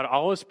 God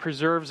always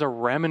preserves a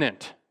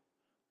remnant,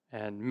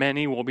 and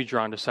many will be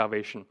drawn to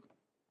salvation.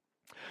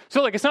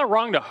 So it's not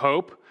wrong to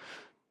hope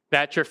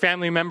that your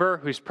family member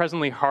who's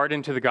presently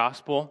hardened to the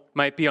gospel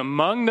might be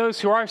among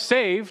those who are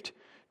saved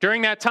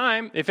during that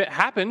time, if it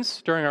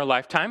happens during our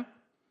lifetime.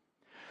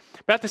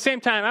 But at the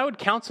same time, I would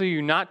counsel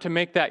you not to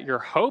make that your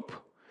hope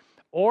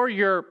or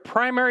your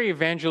primary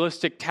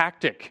evangelistic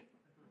tactic.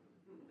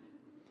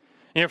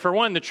 For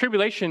one, the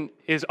tribulation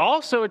is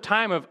also a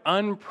time of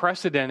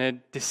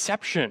unprecedented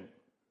deception.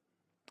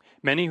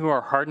 Many who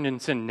are hardened in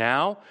sin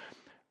now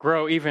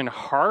grow even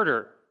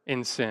harder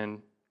in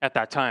sin at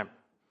that time.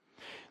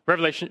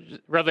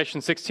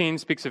 Revelation 16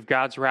 speaks of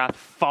God's wrath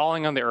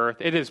falling on the earth.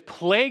 It is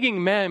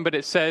plaguing men, but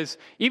it says,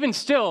 even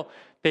still,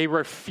 they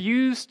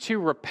refuse to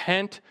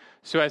repent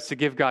so as to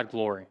give God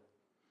glory.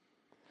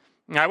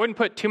 Now, I wouldn't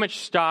put too much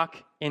stock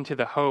into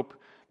the hope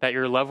that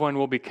your loved one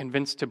will be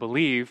convinced to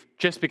believe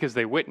just because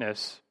they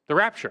witness the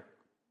rapture.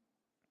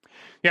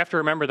 You have to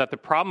remember that the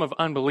problem of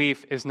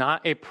unbelief is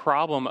not a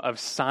problem of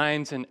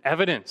signs and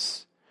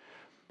evidence.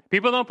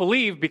 People don't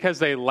believe because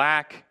they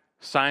lack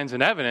signs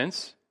and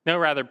evidence. No,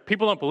 rather,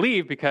 people don't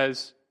believe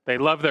because they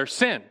love their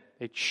sin.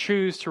 They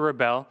choose to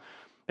rebel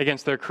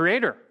against their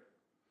Creator.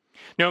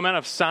 No amount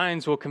of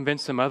signs will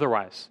convince them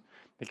otherwise.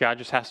 That God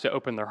just has to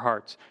open their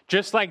hearts.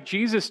 Just like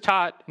Jesus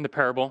taught in the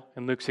parable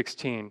in Luke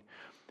 16.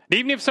 And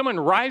even if someone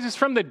rises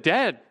from the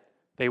dead,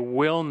 they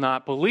will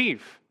not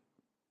believe.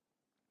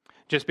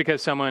 Just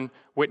because someone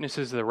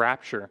witnesses the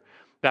rapture,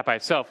 that by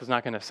itself is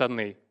not going to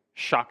suddenly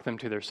shock them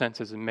to their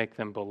senses and make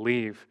them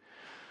believe.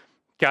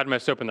 God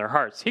must open their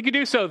hearts. He could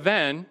do so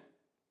then,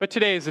 but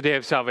today is the day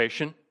of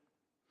salvation.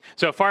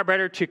 So far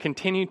better to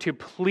continue to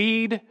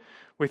plead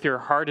with your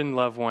hardened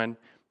loved one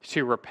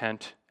to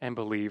repent and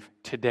believe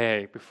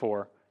today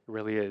before it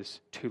really is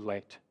too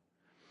late.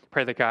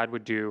 Pray that God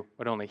would do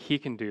what only He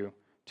can do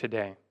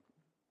today.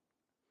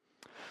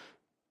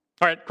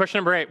 All right, question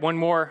number 8. One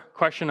more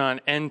question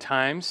on end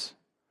times,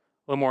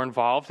 a little more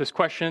involved. This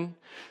question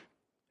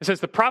It says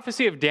the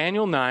prophecy of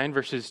Daniel 9,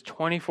 verses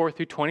 24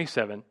 through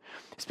 27,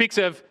 speaks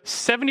of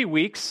 70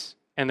 weeks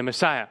and the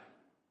Messiah.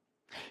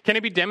 Can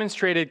it be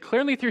demonstrated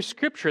clearly through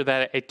Scripture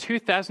that a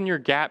 2,000-year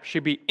gap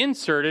should be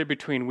inserted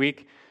between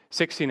week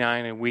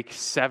 69 and week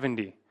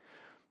 70?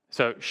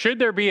 So should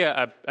there be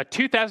a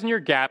 2,000-year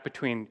gap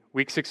between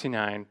week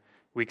 69,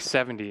 week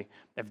 70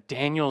 of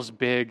Daniel's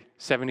big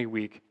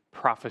 70-week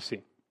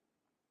prophecy?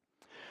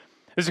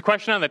 There's a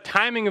question on the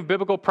timing of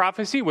biblical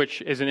prophecy,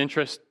 which is an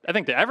interest, I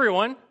think, to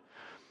everyone.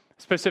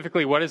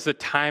 Specifically, what is the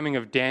timing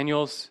of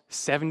Daniel's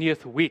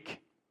 70th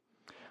week?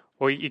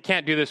 Well, you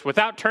can't do this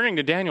without turning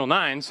to Daniel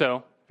 9, so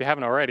if you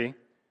haven't already,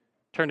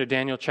 turn to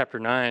Daniel chapter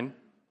 9.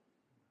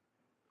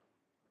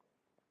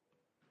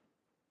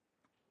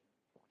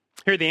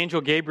 Here, the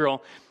angel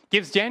Gabriel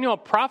gives Daniel a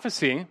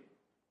prophecy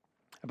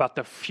about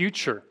the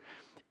future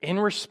in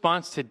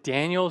response to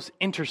Daniel's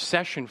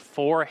intercession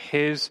for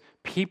his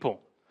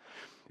people.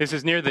 This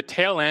is near the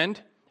tail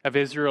end of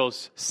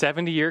Israel's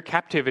 70-year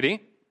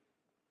captivity.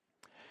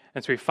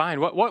 And so we find,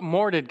 what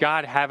more did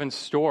God have in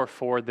store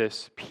for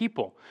this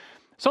people?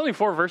 It's only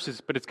 4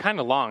 verses, but it's kind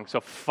of long. So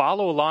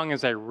follow along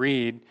as I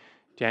read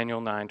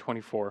Daniel 9,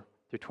 24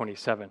 through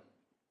 27.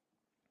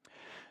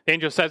 The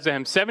angel says to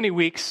him, 70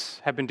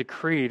 weeks have been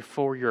decreed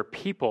for your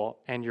people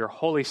and your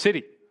holy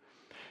city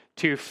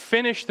to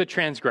finish the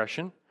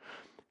transgression,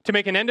 to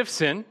make an end of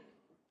sin,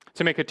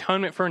 to make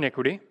atonement for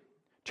iniquity,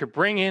 to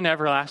bring in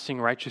everlasting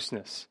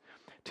righteousness,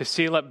 to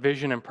seal up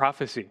vision and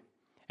prophecy,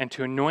 and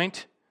to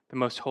anoint the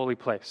most holy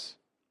place.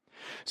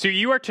 So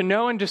you are to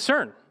know and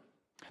discern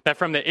that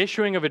from the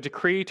issuing of a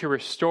decree to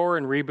restore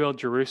and rebuild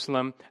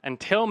Jerusalem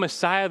until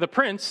Messiah the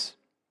Prince,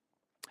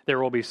 there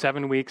will be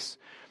 7 weeks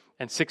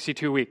and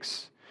 62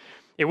 weeks.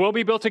 It will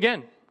be built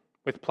again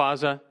with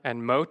plaza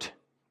and moat,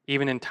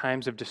 even in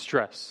times of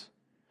distress.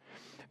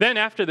 Then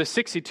after the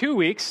 62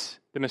 weeks,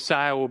 the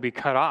Messiah will be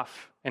cut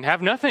off and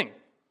have nothing.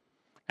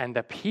 And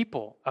the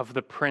people of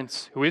the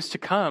Prince who is to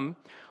come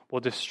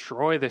will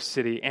destroy the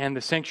city and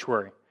the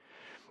sanctuary.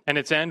 And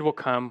its end will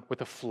come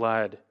with a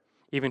flood.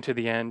 Even to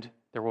the end,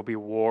 there will be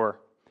war.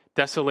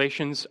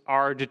 Desolations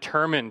are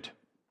determined.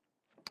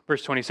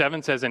 Verse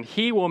 27 says, and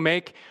he will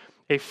make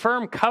a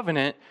firm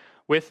covenant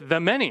with the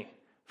many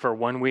for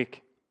 1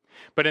 week.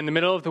 But in the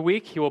middle of the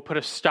week, he will put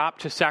a stop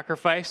to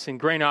sacrifice and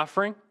grain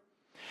offering.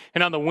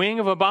 And on the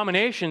wing of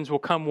abominations will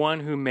come one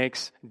who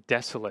makes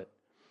desolate,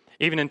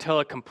 even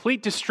until a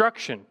complete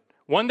destruction,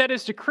 one that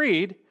is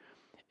decreed,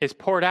 is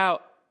poured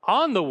out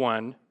on the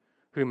one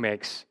who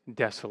makes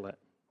desolate.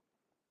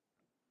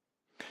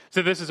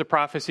 So this is a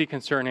prophecy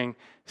concerning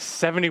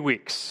 70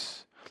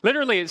 weeks.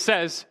 Literally, it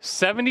says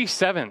 70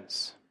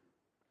 sevens.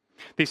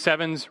 These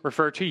sevens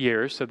refer to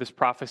years, so this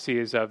prophecy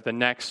is of the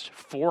next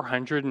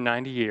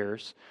 490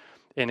 years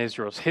in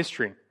Israel's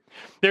history.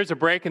 There's a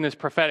break in this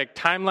prophetic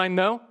timeline,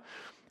 though.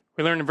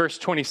 We learn in verse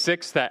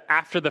 26 that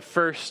after the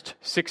first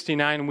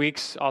 69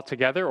 weeks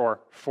altogether,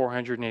 or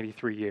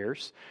 483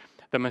 years,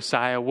 the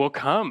Messiah will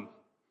come.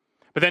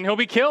 But then he'll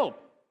be killed.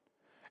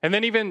 And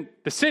then even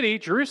the city,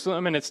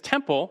 Jerusalem, and its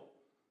temple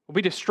will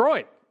be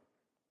destroyed.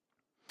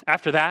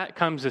 After that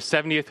comes the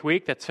 70th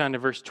week, that's found in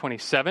verse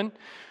 27.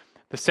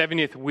 The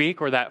 70th week,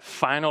 or that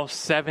final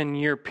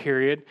 7-year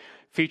period,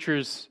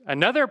 features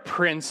another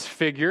prince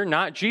figure,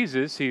 not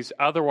Jesus. He's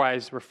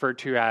otherwise referred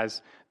to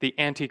as the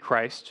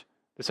Antichrist,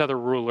 this other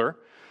ruler.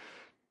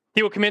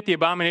 He will commit the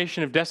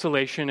abomination of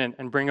desolation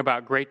and bring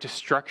about great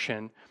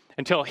destruction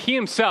until he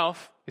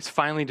himself is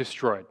finally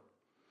destroyed.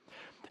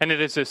 And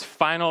it is this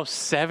final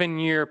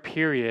 7-year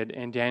period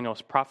in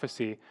Daniel's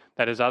prophecy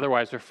that is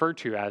otherwise referred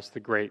to as the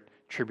Great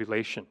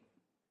Tribulation.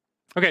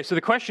 Okay, so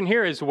the question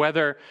here is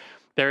whether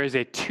there is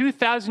a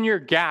 2,000-year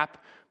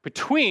gap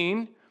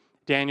between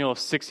Daniel's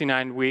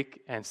 69th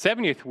week and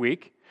 70th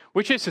week,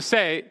 which is to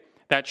say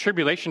that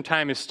tribulation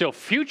time is still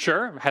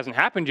future, hasn't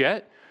happened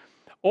yet,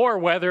 or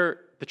whether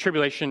the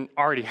tribulation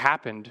already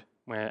happened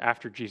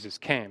after Jesus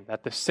came,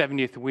 that the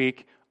 70th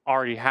week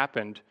already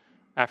happened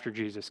after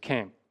Jesus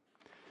came.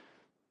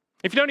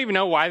 If you don't even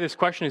know why this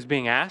question is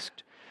being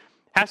asked,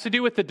 it has to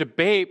do with the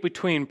debate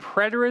between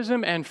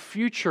preterism and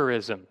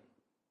futurism.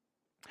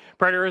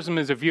 Preterism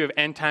is a view of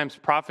end times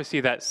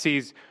prophecy that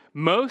sees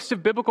most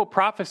of biblical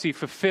prophecy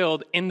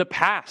fulfilled in the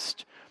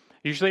past,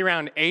 usually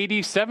around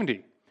AD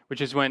 70,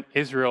 which is when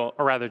Israel,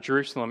 or rather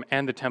Jerusalem,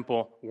 and the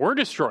temple were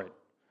destroyed.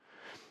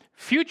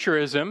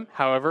 Futurism,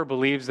 however,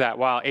 believes that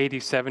while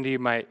AD 70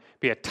 might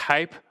be a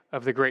type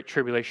of the Great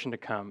Tribulation to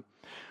come,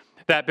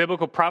 that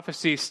biblical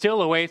prophecy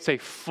still awaits a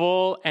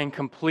full and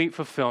complete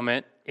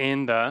fulfillment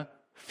in the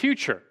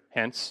future,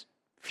 hence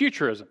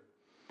futurism.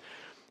 I'm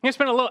going to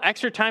spend a little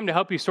extra time to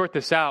help you sort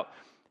this out,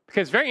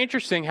 because it's very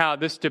interesting how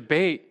this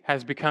debate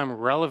has become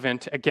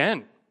relevant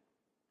again.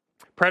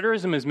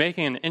 Preterism is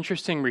making an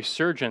interesting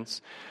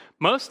resurgence,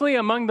 mostly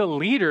among the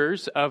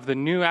leaders of the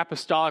New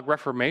Apostolic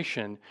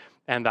Reformation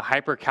and the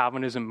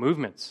Hyper-Calvinism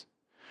movements.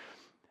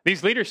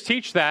 These leaders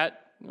teach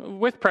that,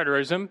 with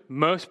preterism,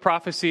 most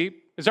prophecy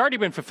has already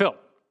been fulfilled,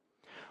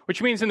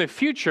 which means in the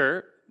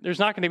future, there's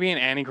not going to be an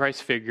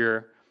Antichrist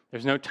figure,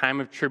 there's no time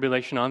of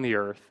tribulation on the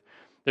earth,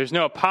 There's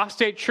no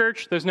apostate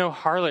church. There's no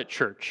harlot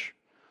church.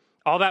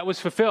 All that was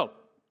fulfilled.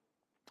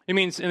 It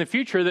means in the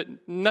future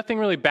that nothing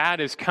really bad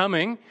is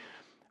coming.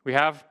 We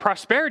have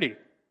prosperity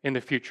in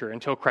the future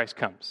until Christ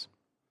comes.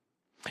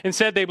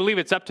 Instead, they believe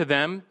it's up to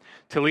them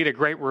to lead a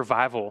great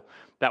revival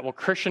that will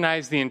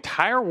Christianize the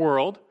entire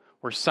world,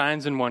 where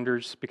signs and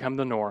wonders become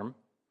the norm.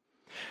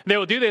 They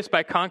will do this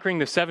by conquering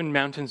the 7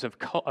 mountains of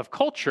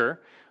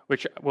culture,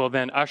 which will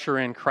then usher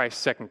in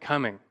Christ's second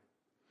coming.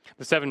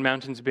 The 7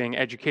 mountains being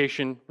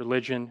education,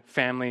 religion,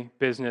 family,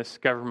 business,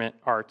 government,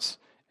 arts,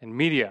 and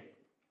media.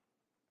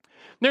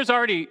 There's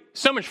already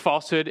so much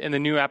falsehood in the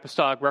New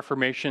Apostolic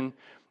Reformation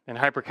and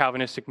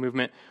hyper-Calvinistic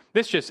movement.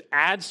 This just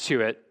adds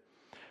to it.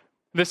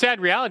 The sad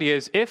reality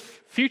is,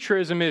 if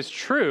futurism is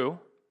true,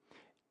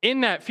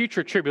 in that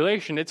future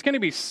tribulation, it's going to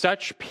be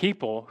such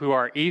people who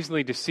are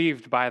easily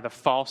deceived by the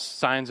false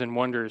signs and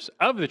wonders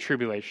of the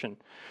tribulation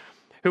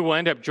who will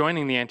end up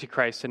joining the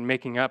Antichrist and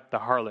making up the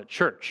harlot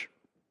church.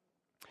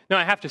 Now,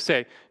 I have to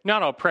say,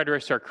 not all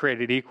preterists are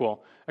created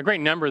equal. A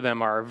great number of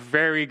them are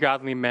very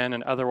godly men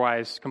and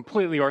otherwise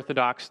completely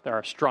orthodox. They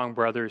are strong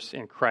brothers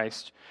in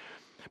Christ.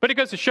 But it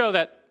goes to show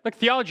that,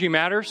 theology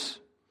matters.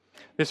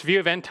 This view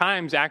of end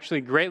times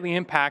actually greatly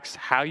impacts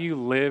how you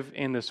live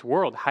in this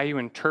world, how you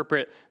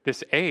interpret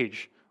this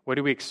age. What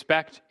do we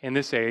expect in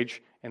this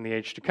age and the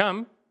age to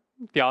come?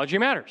 Theology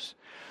matters.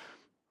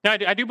 Now,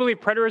 I do believe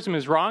preterism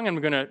is wrong, and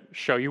I'm going to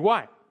show you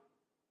why.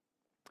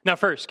 Now,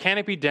 first, can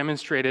it be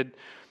demonstrated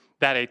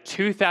that a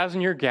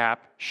 2,000-year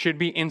gap should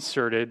be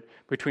inserted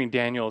between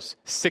Daniel's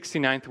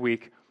 69th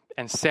week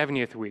and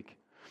 70th week?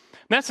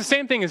 And that's the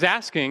same thing as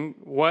asking,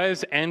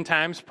 was end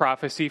times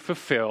prophecy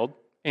fulfilled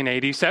in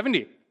AD 70?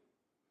 You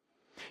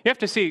have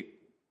to see,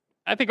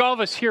 I think all of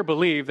us here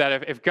believe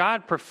that if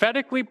God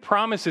prophetically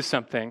promises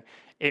something,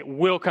 it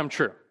will come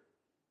true.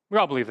 We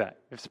all believe that.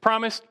 If it's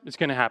promised, it's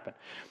going to happen.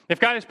 If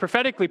God has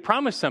prophetically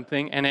promised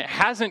something and it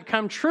hasn't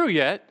come true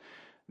yet,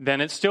 then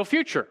it's still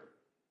future.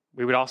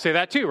 We would all say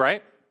that too,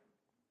 right?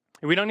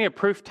 And we don't need a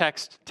proof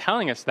text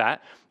telling us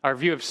that. Our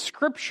view of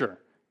Scripture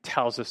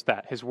tells us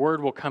that. His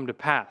word will come to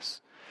pass.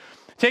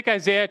 Take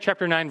Isaiah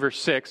chapter 9, verse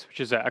 6, which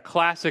is a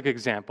classic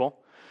example.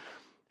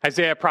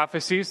 Isaiah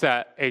prophesies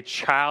that a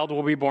child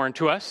will be born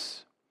to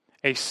us,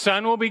 a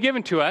son will be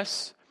given to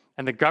us,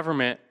 and the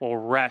government will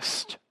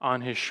rest on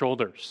his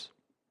shoulders.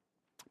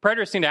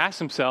 Preterists need to ask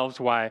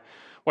themselves why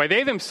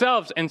they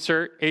themselves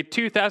insert a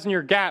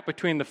 2,000-year gap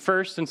between the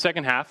first and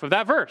second half of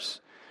that verse,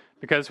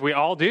 because we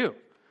all do.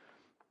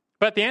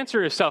 But the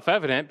answer is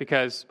self-evident,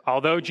 because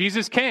although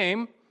Jesus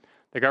came,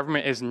 the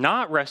government is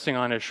not resting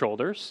on his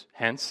shoulders,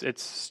 hence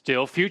it's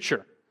still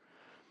future.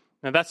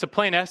 Now that's the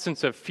plain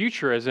essence of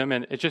futurism,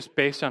 and it's just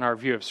based on our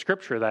view of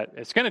Scripture that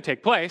it's going to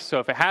take place, so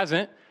if it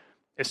hasn't,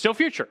 it's still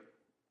future.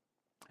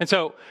 And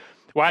so,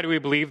 why do we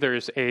believe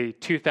there's a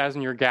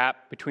 2,000-year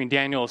gap between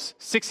Daniel's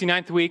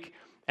 69th week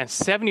and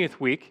 70th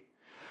week?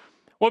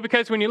 Well,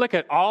 because when you look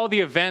at all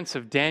the events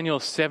of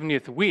Daniel's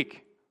 70th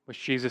week,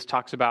 which Jesus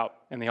talks about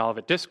in the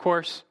Olivet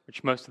Discourse,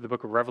 which most of the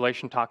book of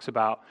Revelation talks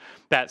about,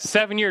 that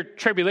 7-year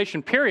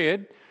tribulation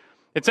period,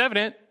 it's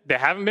evident they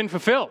haven't been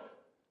fulfilled.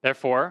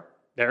 Therefore,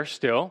 they're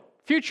still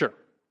future.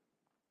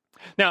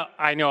 Now,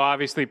 I know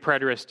obviously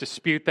preterists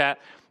dispute that,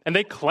 and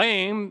they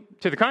claim,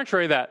 to the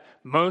contrary, that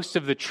most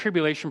of the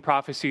tribulation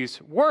prophecies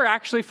were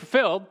actually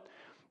fulfilled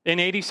in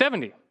AD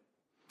 70.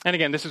 And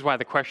again, this is why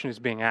the question is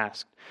being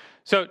asked.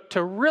 So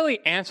to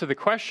really answer the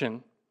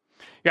question,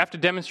 you have to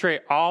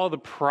demonstrate all the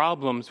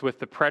problems with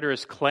the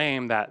preterist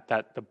claim that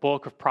the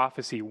bulk of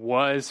prophecy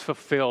was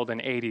fulfilled in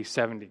AD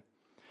 70.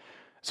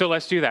 So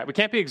let's do that. We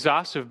can't be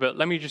exhaustive, but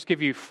let me just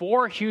give you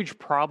 4 huge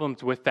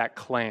problems with that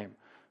claim.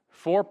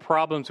 4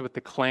 problems with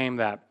the claim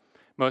that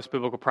most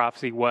biblical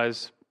prophecy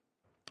was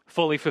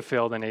fully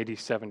fulfilled in AD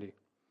 70.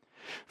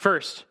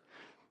 First,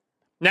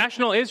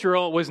 national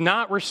Israel was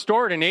not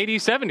restored in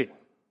AD 70.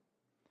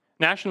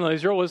 National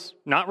Israel was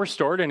not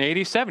restored in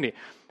AD 70.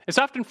 It's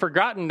often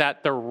forgotten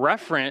that the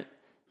referent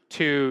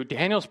to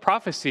Daniel's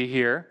prophecy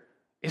here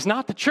is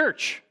not the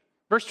church.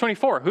 Verse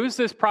 24, who's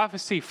this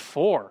prophecy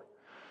for?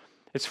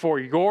 It's for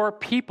your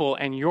people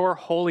and your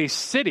holy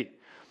city,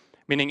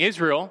 meaning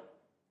Israel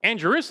and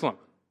Jerusalem.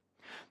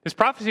 This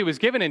prophecy was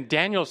given in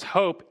Daniel's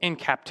hope in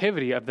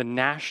captivity of the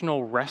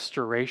national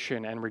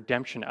restoration and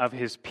redemption of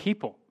his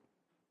people.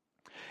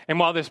 And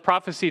while this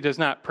prophecy does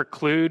not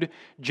preclude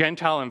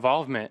Gentile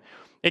involvement,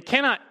 it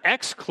cannot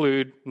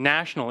exclude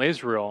national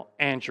Israel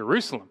and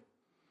Jerusalem.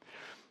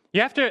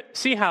 You have to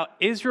see how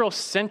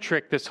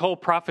Israel-centric this whole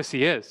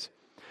prophecy is.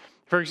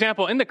 For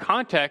example, in the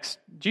context,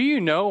 do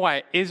you know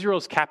why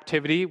Israel's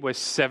captivity was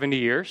 70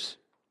 years?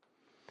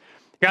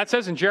 God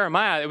says in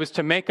Jeremiah it was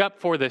to make up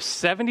for the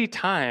 70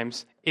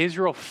 times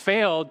Israel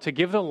failed to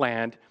give the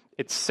land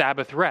its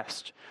Sabbath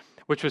rest,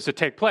 which was to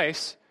take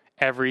place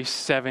every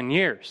 7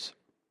 years.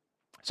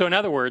 So in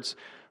other words,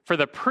 for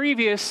the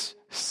previous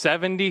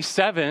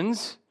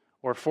 77s,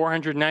 or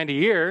 490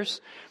 years,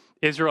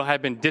 Israel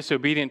had been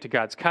disobedient to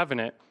God's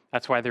covenant.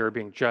 That's why they were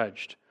being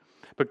judged.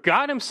 but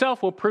God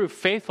himself will prove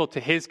faithful to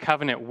his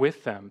covenant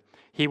with them.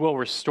 He will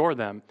restore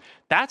them.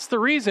 That's the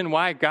reason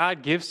why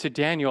God gives to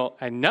Daniel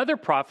another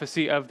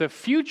prophecy of the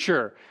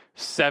future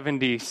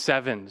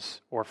 77s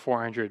or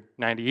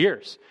 490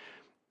 years.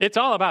 It's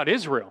all about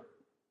Israel.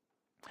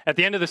 At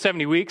the end of the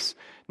 70 weeks,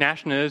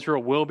 national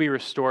Israel will be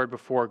restored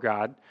before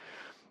God.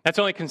 That's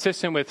only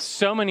consistent with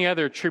so many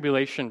other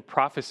tribulation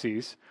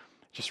prophecies.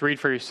 Just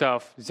read for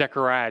yourself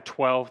Zechariah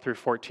 12 through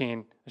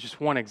 14. It's just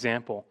one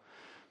example.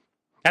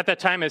 At that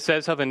time, it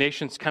says how the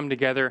nations come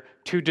together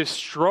to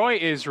destroy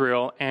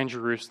Israel and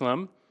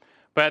Jerusalem.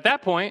 But at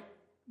that point,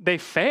 they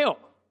fail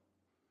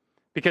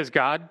because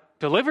God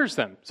delivers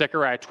them.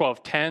 Zechariah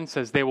 12:10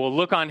 says they will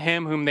look on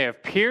him whom they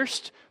have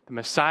pierced, the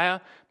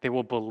Messiah. They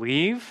will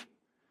believe.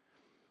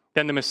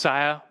 Then the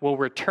Messiah will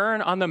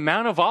return on the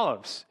Mount of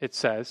Olives, it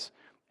says,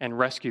 and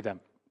rescue them.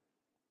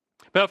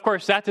 But of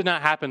course, that did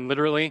not happen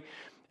literally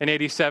in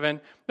AD 7.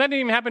 That didn't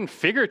even happen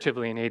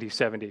figuratively in AD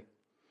 70.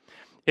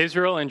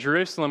 Israel and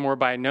Jerusalem were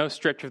by no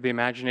stretch of the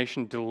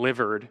imagination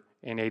delivered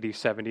in AD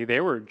 70.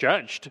 They were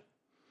judged.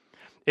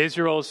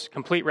 Israel's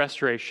complete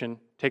restoration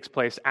takes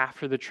place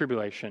after the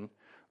tribulation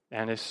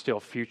and is still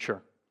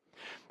future.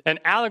 And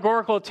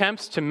allegorical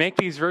attempts to make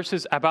these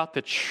verses about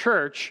the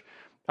church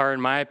are,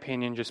 in my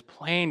opinion, just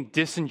plain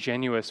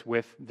disingenuous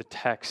with the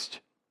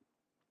text.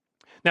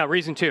 Now,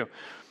 reason 2.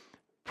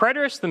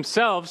 Preterists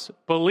themselves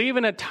believe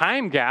in a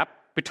time gap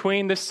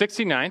between the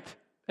 69th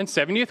and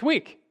 70th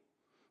week.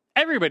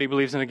 Everybody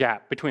believes in a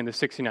gap between the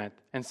 69th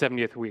and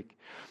 70th week.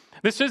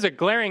 This is a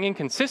glaring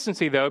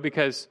inconsistency, though,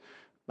 because,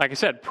 like I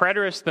said,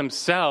 preterists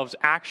themselves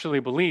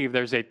actually believe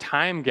there's a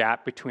time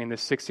gap between the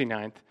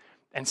 69th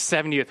and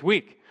 70th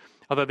week,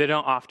 although they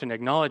don't often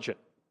acknowledge it.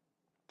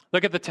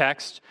 Look at the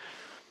text,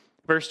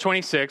 verse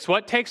 26.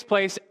 What takes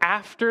place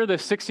after the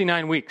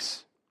 69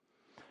 weeks?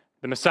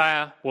 The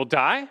Messiah will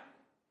die,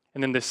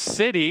 and then the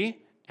city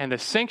and the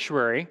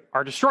sanctuary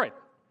are destroyed.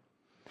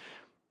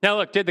 Now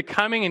look, did the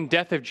coming and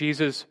death of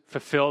Jesus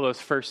fulfill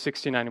those first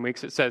 69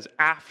 weeks? It says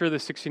after the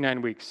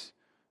 69 weeks.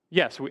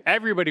 Yes,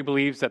 everybody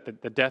believes that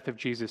the death of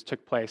Jesus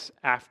took place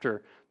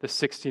after the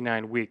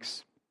 69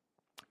 weeks.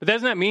 But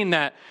doesn't that mean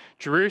that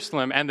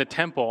Jerusalem and the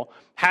temple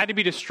had to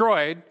be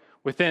destroyed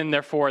within,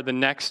 therefore, the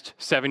next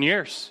 7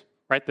 years,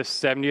 right? The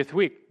 70th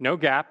week. No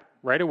gap,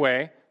 right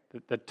away.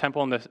 The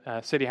temple and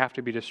the city have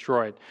to be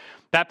destroyed.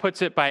 That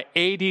puts it by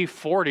AD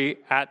 40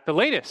 at the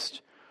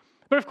latest.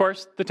 But of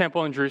course, the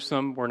temple in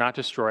Jerusalem were not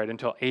destroyed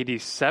until AD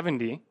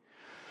 70.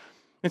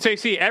 And so you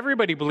see,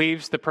 everybody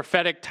believes the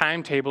prophetic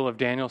timetable of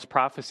Daniel's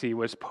prophecy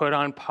was put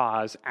on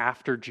pause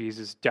after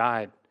Jesus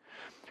died.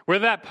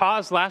 Whether that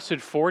pause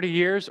lasted 40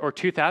 years or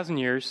 2,000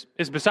 years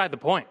is beside the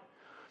point.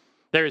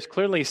 There is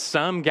clearly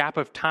some gap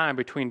of time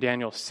between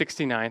Daniel's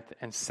 69th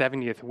and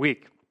 70th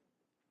week.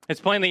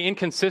 It's plainly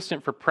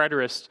inconsistent for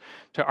preterists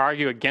to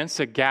argue against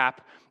a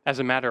gap as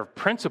a matter of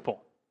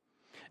principle.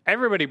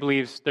 Everybody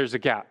believes there's a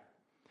gap.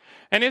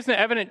 And isn't it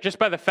evident just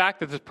by the fact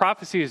that this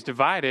prophecy is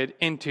divided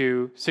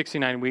into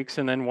 69 weeks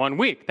and then 1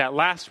 week? That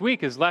last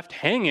week is left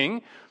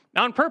hanging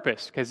on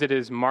purpose because it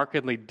is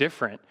markedly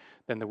different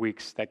than the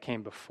weeks that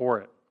came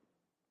before it.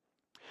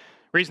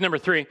 Reason number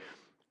 3,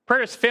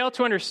 preterists fail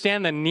to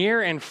understand the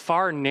near and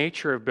far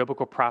nature of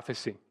biblical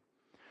prophecy.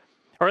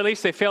 Or at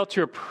least they fail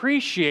to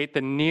appreciate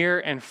the near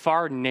and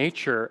far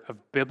nature of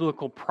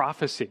biblical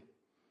prophecy.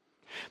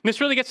 And this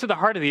really gets to the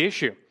heart of the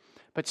issue.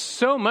 But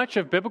so much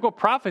of biblical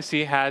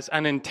prophecy has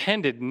an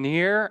intended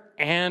near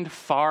and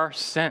far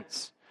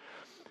sense.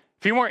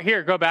 If you weren't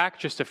here, go back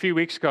just a few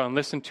weeks ago and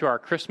listen to our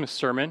Christmas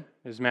sermon.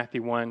 It was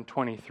Matthew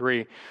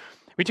 1:23.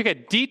 We took a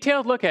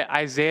detailed look at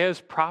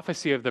Isaiah's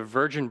prophecy of the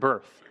virgin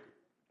birth.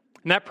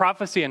 And that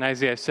prophecy in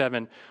Isaiah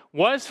 7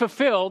 was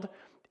fulfilled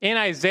in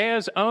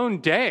Isaiah's own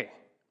day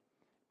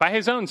by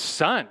his own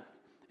son.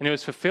 And it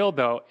was fulfilled,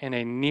 though, in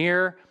a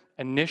near,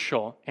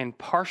 initial, and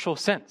partial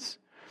sense.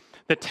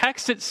 The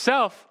text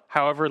itself,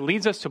 however,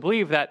 leads us to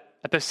believe that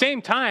at the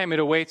same time, it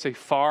awaits a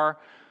far,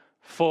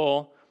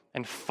 full,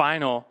 and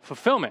final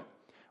fulfillment,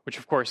 which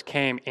of course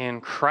came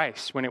in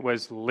Christ when it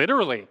was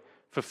literally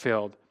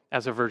fulfilled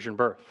as a virgin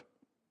birth.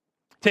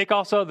 Take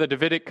also the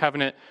Davidic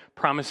covenant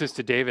promises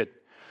to David.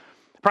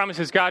 The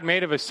promises God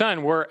made of a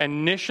son were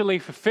initially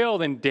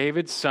fulfilled in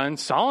David's son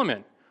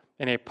Solomon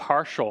in a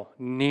partial,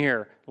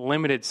 near,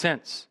 limited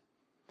sense,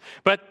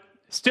 but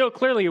still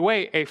clearly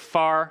await a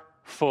far,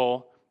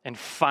 full, and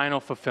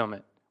final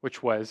fulfillment,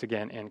 which was,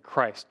 again, in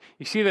Christ.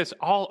 You see this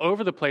all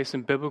over the place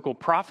in biblical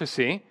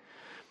prophecy.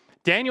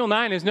 Daniel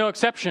 9 is no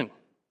exception.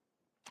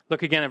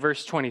 Look again at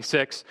verse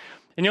 26,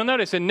 and you'll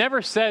notice it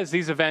never says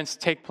these events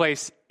take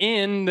place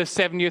in the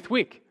 70th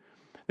week.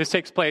 This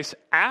takes place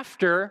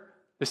after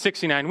the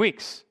 69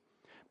 weeks,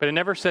 but it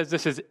never says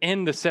this is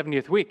in the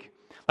 70th week.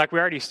 Like we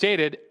already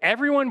stated,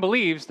 everyone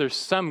believes there's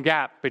some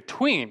gap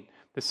between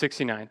the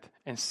 69th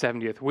and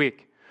 70th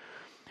week.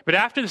 But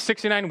after the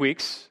 69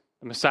 weeks,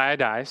 the Messiah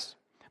dies,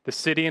 the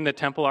city and the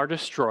temple are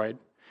destroyed.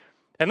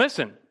 And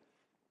listen,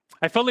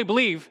 I fully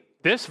believe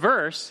this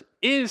verse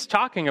is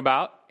talking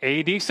about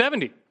AD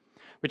 70,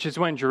 which is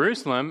when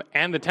Jerusalem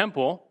and the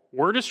temple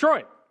were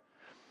destroyed.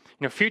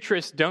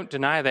 Futurists don't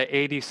deny that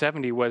AD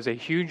 70 was a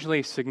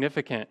hugely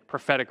significant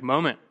prophetic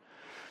moment.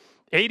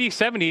 AD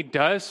 70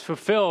 does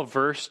fulfill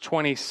verse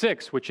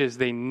 26, which is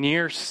the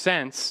near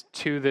sense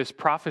to this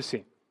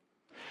prophecy.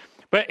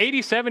 But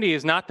AD 70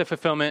 is not the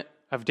fulfillment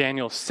of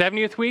Daniel's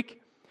 70th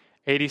week.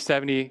 AD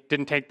 70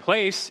 didn't take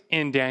place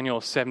in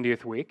Daniel's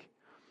 70th week.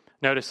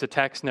 Notice the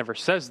text never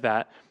says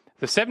that.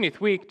 The 70th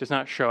week does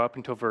not show up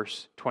until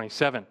verse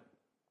 27.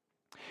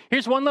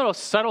 Here's one little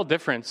subtle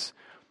difference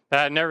that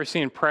I've never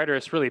seen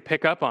preterists really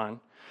pick up on.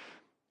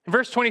 In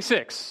verse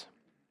 26,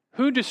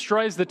 who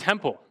destroys the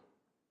temple?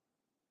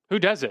 Who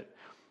does it?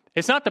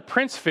 It's not the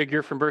prince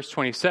figure from verse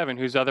 27,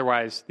 who's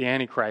otherwise the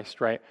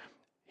Antichrist, right?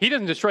 He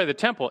doesn't destroy the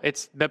temple.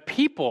 It's the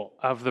people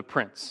of the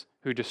prince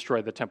who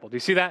destroy the temple. Do you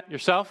see that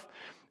yourself?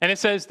 And it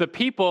says the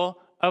people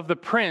of the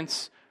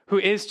prince who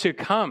is to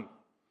come.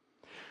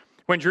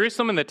 When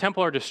Jerusalem and the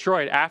temple are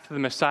destroyed after the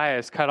Messiah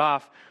is cut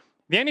off,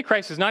 the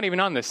Antichrist is not even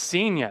on the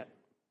scene yet.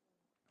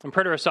 And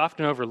preterists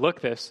often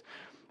overlook this.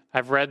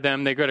 I've read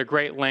them. They go to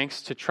great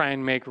lengths to try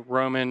and make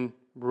Roman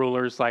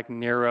rulers like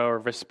Nero or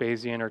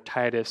Vespasian or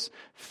Titus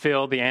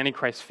fill the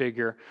Antichrist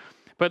figure.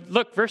 But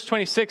look, verse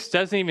 26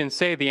 doesn't even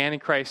say the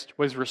Antichrist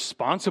was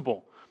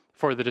responsible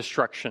for the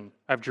destruction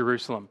of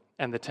Jerusalem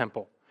and the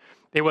temple.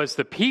 It was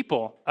the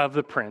people of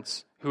the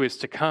prince who is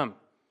to come.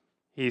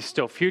 He's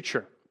still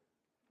future.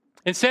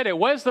 Instead, it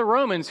was the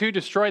Romans who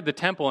destroyed the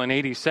temple in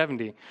AD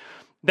 70.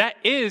 That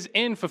is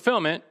in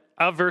fulfillment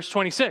of verse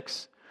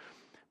 26.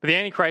 But the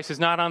Antichrist is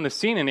not on the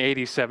scene in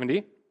AD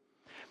 70.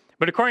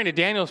 But according to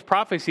Daniel's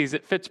prophecies,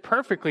 it fits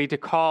perfectly to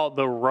call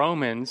the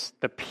Romans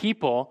the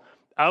people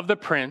of the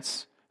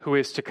prince who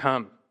is to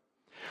come.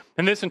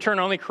 And this in turn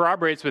only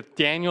corroborates with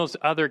Daniel's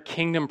other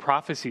kingdom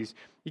prophecies.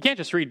 You can't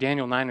just read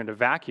Daniel 9 in a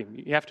vacuum.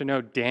 You have to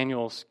know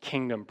Daniel's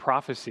kingdom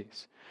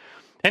prophecies.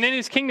 And in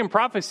his kingdom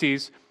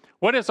prophecies,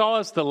 what is all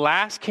is the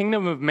last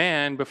kingdom of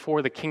man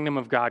before the kingdom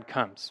of God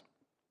comes?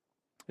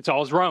 It's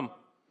all is Rome.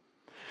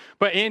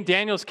 But in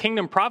Daniel's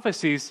kingdom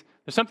prophecies,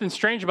 there's something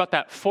strange about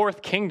that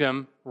fourth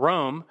kingdom,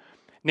 Rome,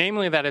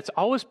 namely that it's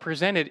always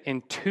presented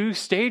in two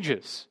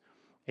stages,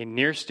 a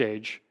near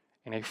stage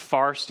and a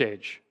far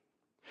stage.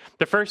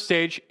 The first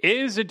stage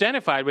is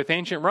identified with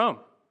ancient Rome,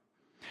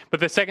 but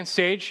the second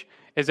stage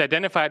is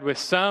identified with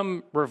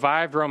some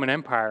revived Roman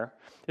Empire.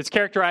 It's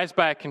characterized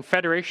by a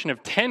confederation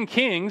of 10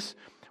 kings,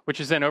 which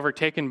is then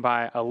overtaken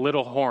by a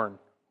little horn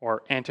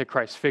or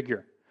Antichrist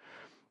figure.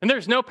 And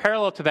there's no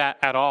parallel to that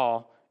at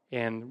all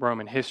in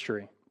Roman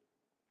history.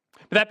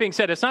 But that being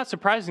said, it's not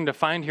surprising to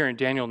find here in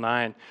Daniel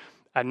 9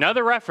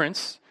 another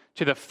reference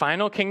to the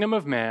final kingdom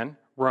of man,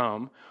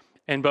 Rome,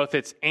 in both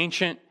its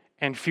ancient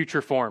and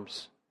future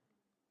forms.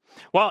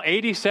 While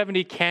AD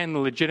 70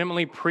 can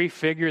legitimately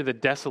prefigure the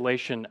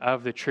desolation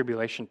of the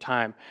tribulation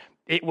time,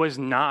 it was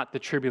not the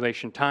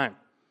tribulation time.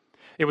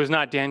 It was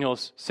not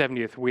Daniel's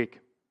 70th week.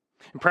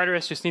 And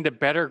preterists just need to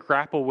better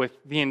grapple with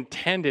the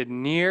intended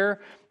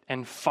near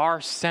and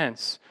far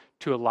sense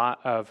to a lot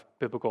of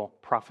biblical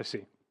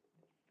prophecy.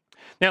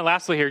 Now,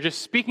 lastly here,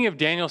 just speaking of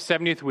Daniel's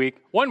 70th week,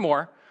 one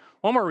more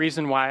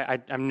reason why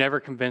I'm never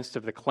convinced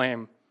of the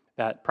claim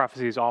that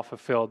prophecy is all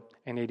fulfilled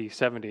in AD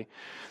 70.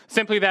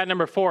 Simply that,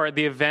 number 4,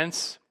 the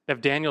events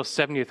of Daniel's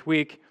 70th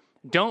week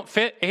don't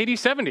fit AD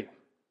 70.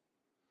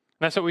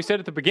 That's what we said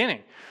at the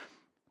beginning.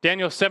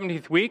 Daniel's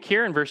 70th week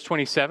here in verse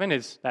 27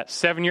 is that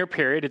 7-year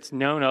period. It's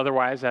known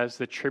otherwise as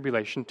the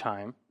tribulation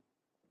time.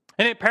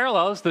 And it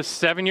parallels the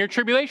 7-year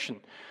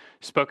tribulation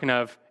spoken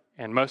of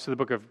in most of the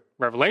book of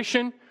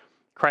Revelation,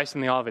 Christ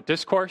in the Olivet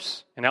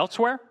Discourse, and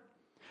elsewhere.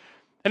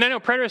 And I know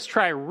preterists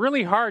try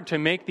really hard to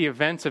make the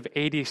events of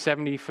AD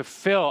 70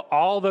 fulfill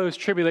all those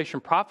tribulation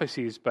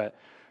prophecies, but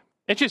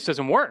it just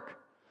doesn't work.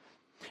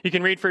 You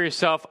can read for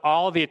yourself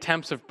all the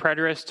attempts of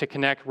preterists to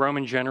connect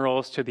Roman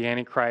generals to the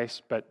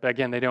Antichrist, but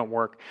again, they don't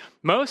work.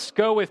 Most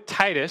go with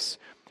Titus,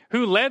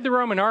 who led the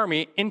Roman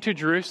army into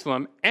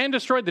Jerusalem and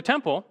destroyed the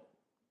temple,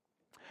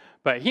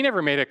 but he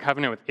never made a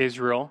covenant with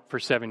Israel for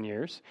 7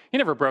 years. He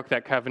never broke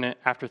that covenant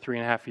after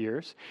 3.5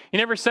 years. He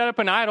never set up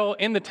an idol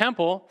in the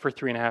temple for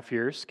 3.5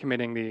 years,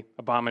 committing the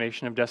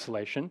abomination of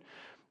desolation,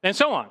 and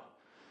so on.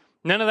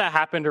 None of that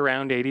happened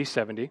around AD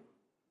 70.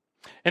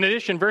 In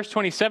addition, verse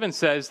 27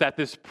 says that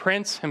this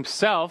prince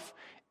himself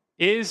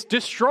is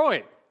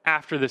destroyed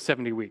after the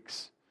 70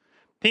 weeks.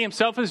 He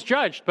himself is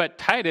judged, but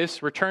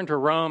Titus returned to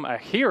Rome a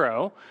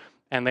hero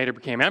and later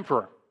became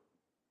emperor.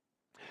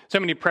 So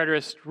many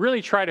preterists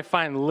really try to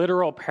find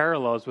literal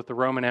parallels with the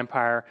Roman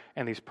Empire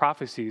and these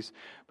prophecies,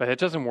 but it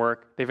doesn't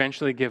work. They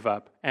eventually give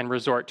up and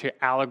resort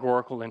to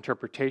allegorical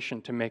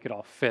interpretation to make it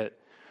all fit.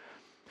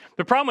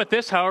 The problem with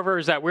this, however,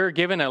 is that we're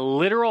given a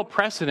literal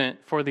precedent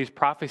for these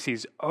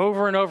prophecies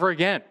over and over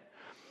again.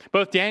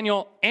 Both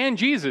Daniel and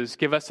Jesus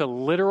give us a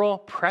literal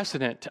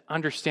precedent to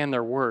understand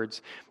their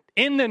words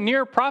in the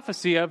near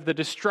prophecy of the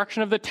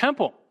destruction of the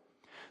temple.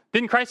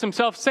 Didn't Christ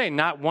himself say,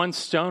 not one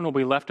stone will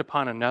be left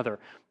upon another?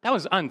 That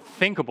was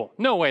unthinkable.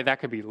 No way that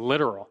could be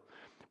literal.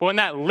 But when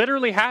that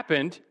literally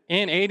happened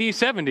in AD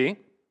 70,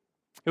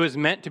 it was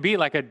meant to be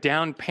like a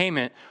down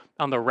payment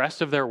on the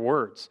rest of their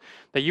words,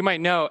 that you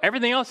might know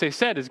everything else they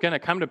said is going to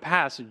come to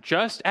pass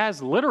just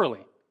as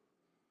literally.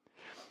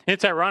 And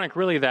it's ironic,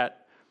 really,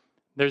 that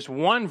there's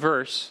one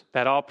verse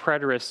that all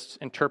preterists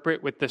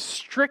interpret with the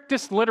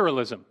strictest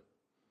literalism.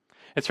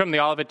 It's from the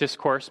Olivet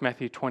Discourse,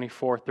 Matthew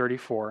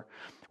 24:34,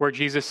 where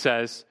Jesus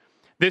says,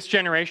 "This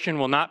generation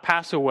will not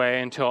pass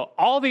away until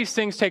all these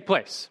things take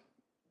place."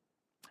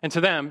 And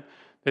to them,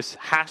 this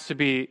has to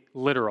be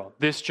literal.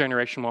 This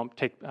generation won't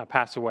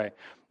pass away.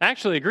 I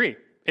actually agree.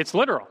 It's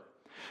literal.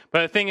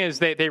 But the thing is,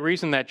 they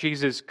reason that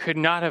Jesus could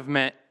not have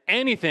meant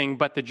anything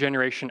but the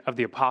generation of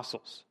the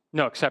apostles.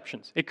 No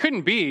exceptions. It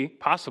couldn't be,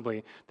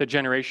 possibly, the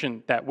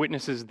generation that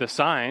witnesses the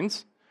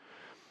signs.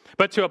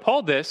 But to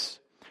uphold this,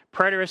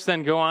 preterists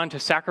then go on to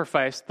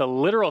sacrifice the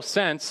literal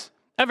sense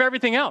of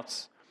everything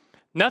else.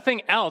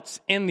 Nothing else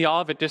in the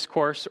Olivet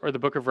Discourse or the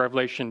book of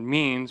Revelation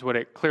means what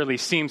it clearly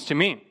seems to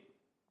mean.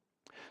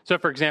 So,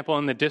 for example,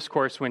 in the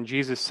discourse, when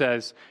Jesus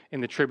says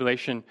in the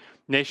tribulation,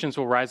 nations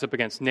will rise up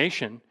against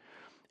nation,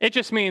 it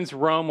just means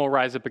Rome will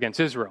rise up against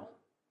Israel.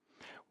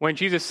 When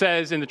Jesus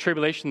says in the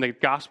tribulation the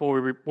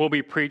gospel will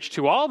be preached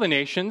to all the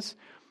nations,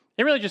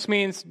 it really just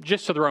means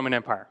just to the Roman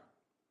Empire.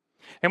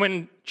 And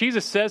when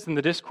Jesus says in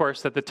the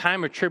discourse that the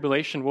time of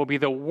tribulation will be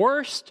the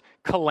worst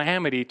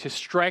calamity to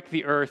strike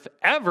the earth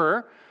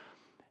ever,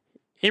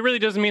 it really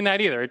doesn't mean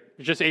that either.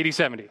 It's just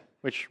 80-70,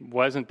 which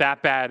wasn't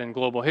that bad in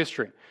global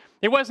history.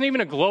 It wasn't even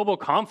a global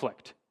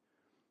conflict.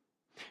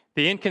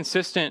 The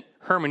inconsistent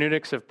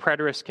hermeneutics of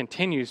preterists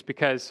continues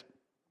because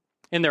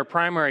in their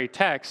primary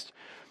text,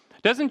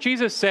 doesn't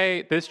Jesus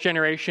say this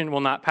generation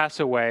will not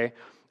pass away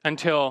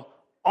until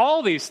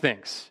all these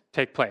things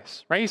take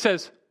place, right? He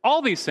says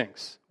all these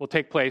things will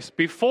take place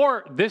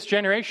before this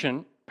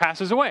generation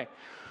passes away.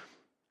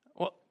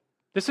 Well,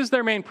 this is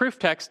their main proof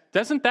text.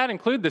 Doesn't that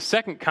include the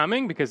second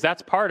coming? Because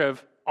that's part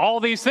of all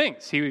these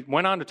things. He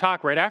went on to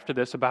talk right after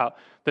this about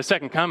the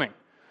second coming.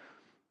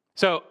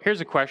 So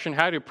here's a question.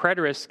 How do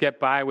preterists get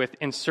by with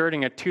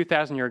inserting a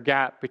 2,000-year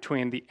gap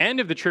between the end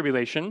of the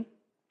tribulation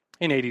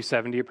in AD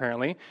 70,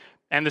 apparently,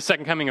 and the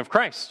second coming of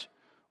Christ?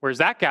 Where does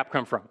that gap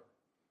come from?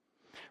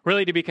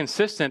 Really, to be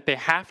consistent, they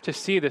have to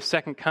see the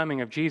second coming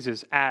of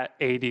Jesus at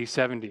AD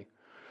 70.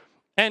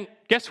 And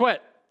guess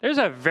what? There's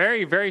a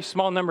very, very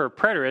small number of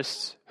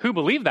preterists who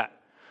believe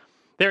that.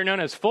 They're known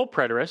as full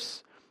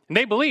preterists, and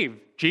they believe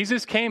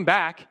Jesus came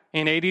back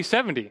in AD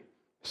 70,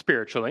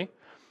 spiritually.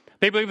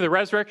 They believe the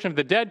resurrection of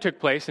the dead took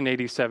place in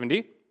AD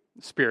 70,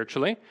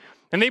 spiritually.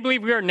 And they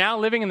believe we are now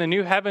living in the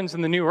new heavens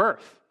and the new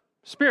earth,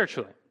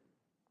 spiritually.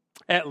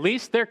 At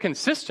least they're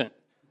consistent.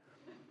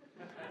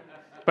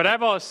 But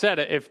I've always said,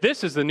 if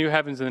this is the new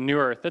heavens and the new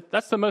earth,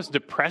 that's the most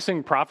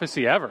depressing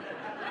prophecy ever.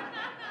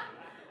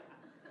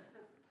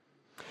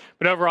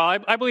 But overall,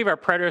 I believe our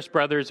preterist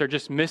brothers are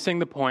just missing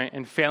the point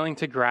and failing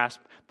to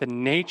grasp the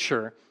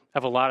nature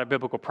of a lot of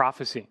biblical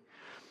prophecy.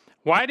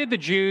 Why did the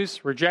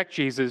Jews reject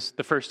Jesus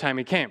the first time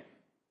he came?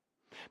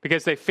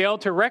 Because they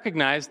failed to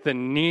recognize the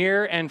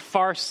near and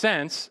far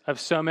sense of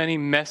so many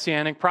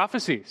messianic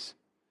prophecies.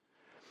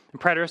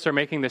 And preterists are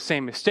making the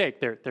same mistake.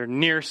 They're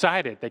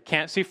nearsighted. They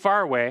can't see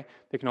far away.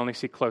 They can only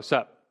see close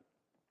up.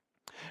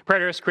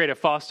 Preterists create a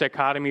false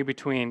dichotomy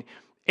between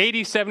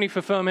AD 70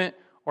 fulfillment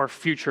or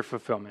future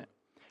fulfillment.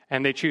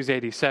 And they choose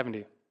AD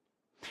 70.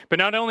 But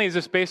not only is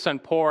this based on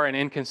poor and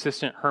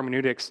inconsistent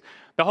hermeneutics,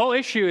 the whole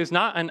issue is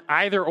not an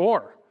either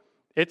or.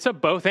 It's a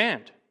both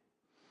and.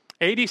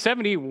 AD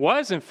 70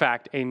 was, in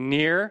fact, a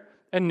near,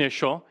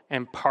 initial,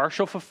 and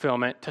partial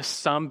fulfillment to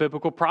some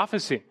biblical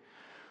prophecy.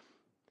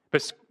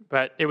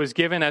 But it was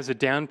given as a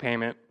down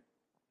payment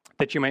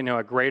that you might know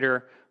a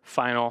greater,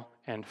 final,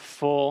 and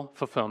full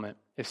fulfillment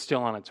is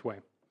still on its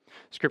way.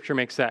 Scripture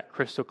makes that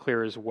crystal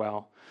clear as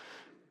well.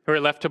 We're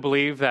left to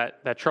believe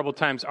that troubled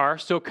times are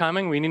still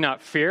coming. We need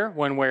not fear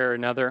one way or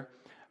another,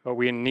 but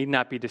we need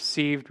not be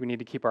deceived. We need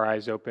to keep our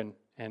eyes open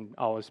and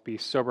always be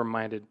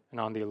sober-minded and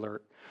on the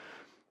alert.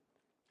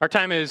 Our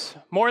time is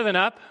more than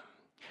up,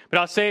 but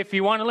I'll say if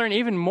you want to learn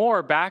even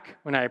more, back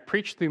when I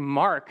preached through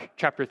Mark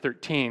chapter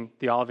 13,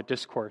 the Olivet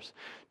Discourse,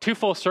 2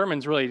 full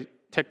sermons really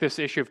took this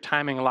issue of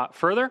timing a lot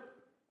further.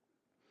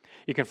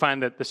 You can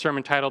find the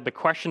sermon titled The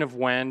Question of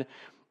When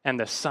and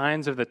the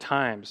Signs of the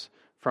Times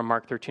from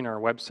Mark 13 on our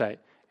website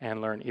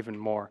and learn even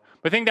more.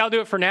 But I think that'll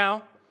do it for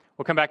now.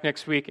 We'll come back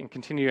next week and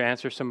continue to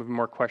answer some of the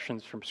more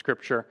questions from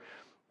Scripture.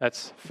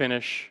 Let's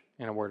finish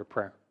in a word of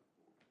prayer.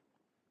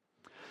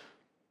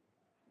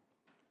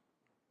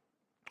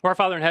 Our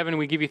Father in heaven,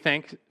 we give you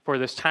thanks for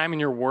this time in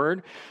your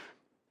word.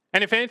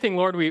 And if anything,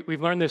 Lord,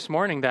 we've learned this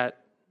morning that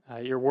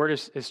your word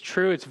is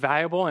true, it's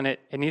valuable, and it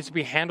needs to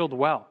be handled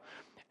well.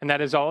 And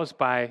that is always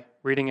by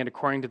reading it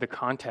according to the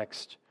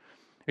context.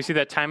 We see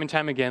that time and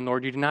time again,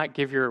 Lord, you do not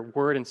give your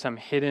word in some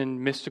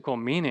hidden mystical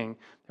meaning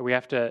that we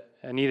have to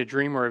need a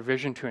dream or a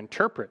vision to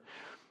interpret.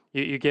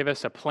 You give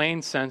us a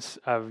plain sense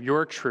of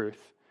your truth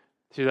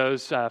to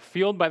those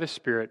fueled by the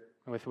Spirit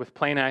with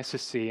plain eyes to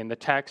see in the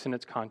text and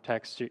its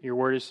context. Your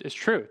word is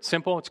true. It's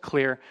simple. It's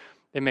clear.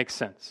 It makes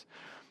sense.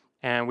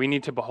 And we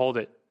need to behold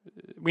it.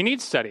 We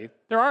need study.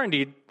 There are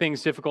indeed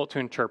things difficult to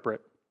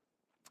interpret.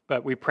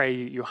 But we pray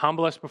you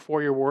humble us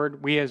before your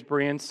word. We as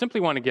Bereans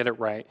simply want to get it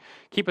right.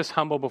 Keep us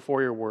humble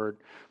before your word,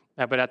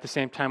 but at the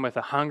same time with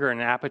a hunger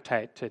and an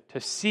appetite to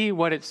see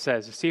what it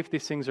says, to see if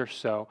these things are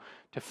so,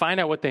 to find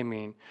out what they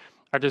mean.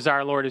 Our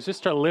desire, Lord, is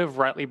just to live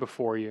rightly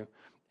before you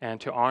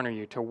and to honor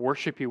you, to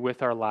worship you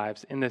with our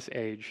lives in this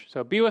age.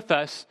 So be with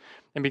us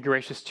and be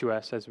gracious to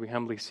us as we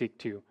humbly seek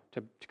to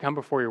come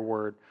before your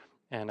word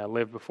and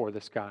live before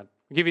this God.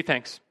 We give you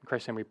thanks. In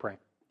Christ's name we pray.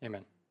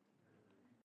 Amen.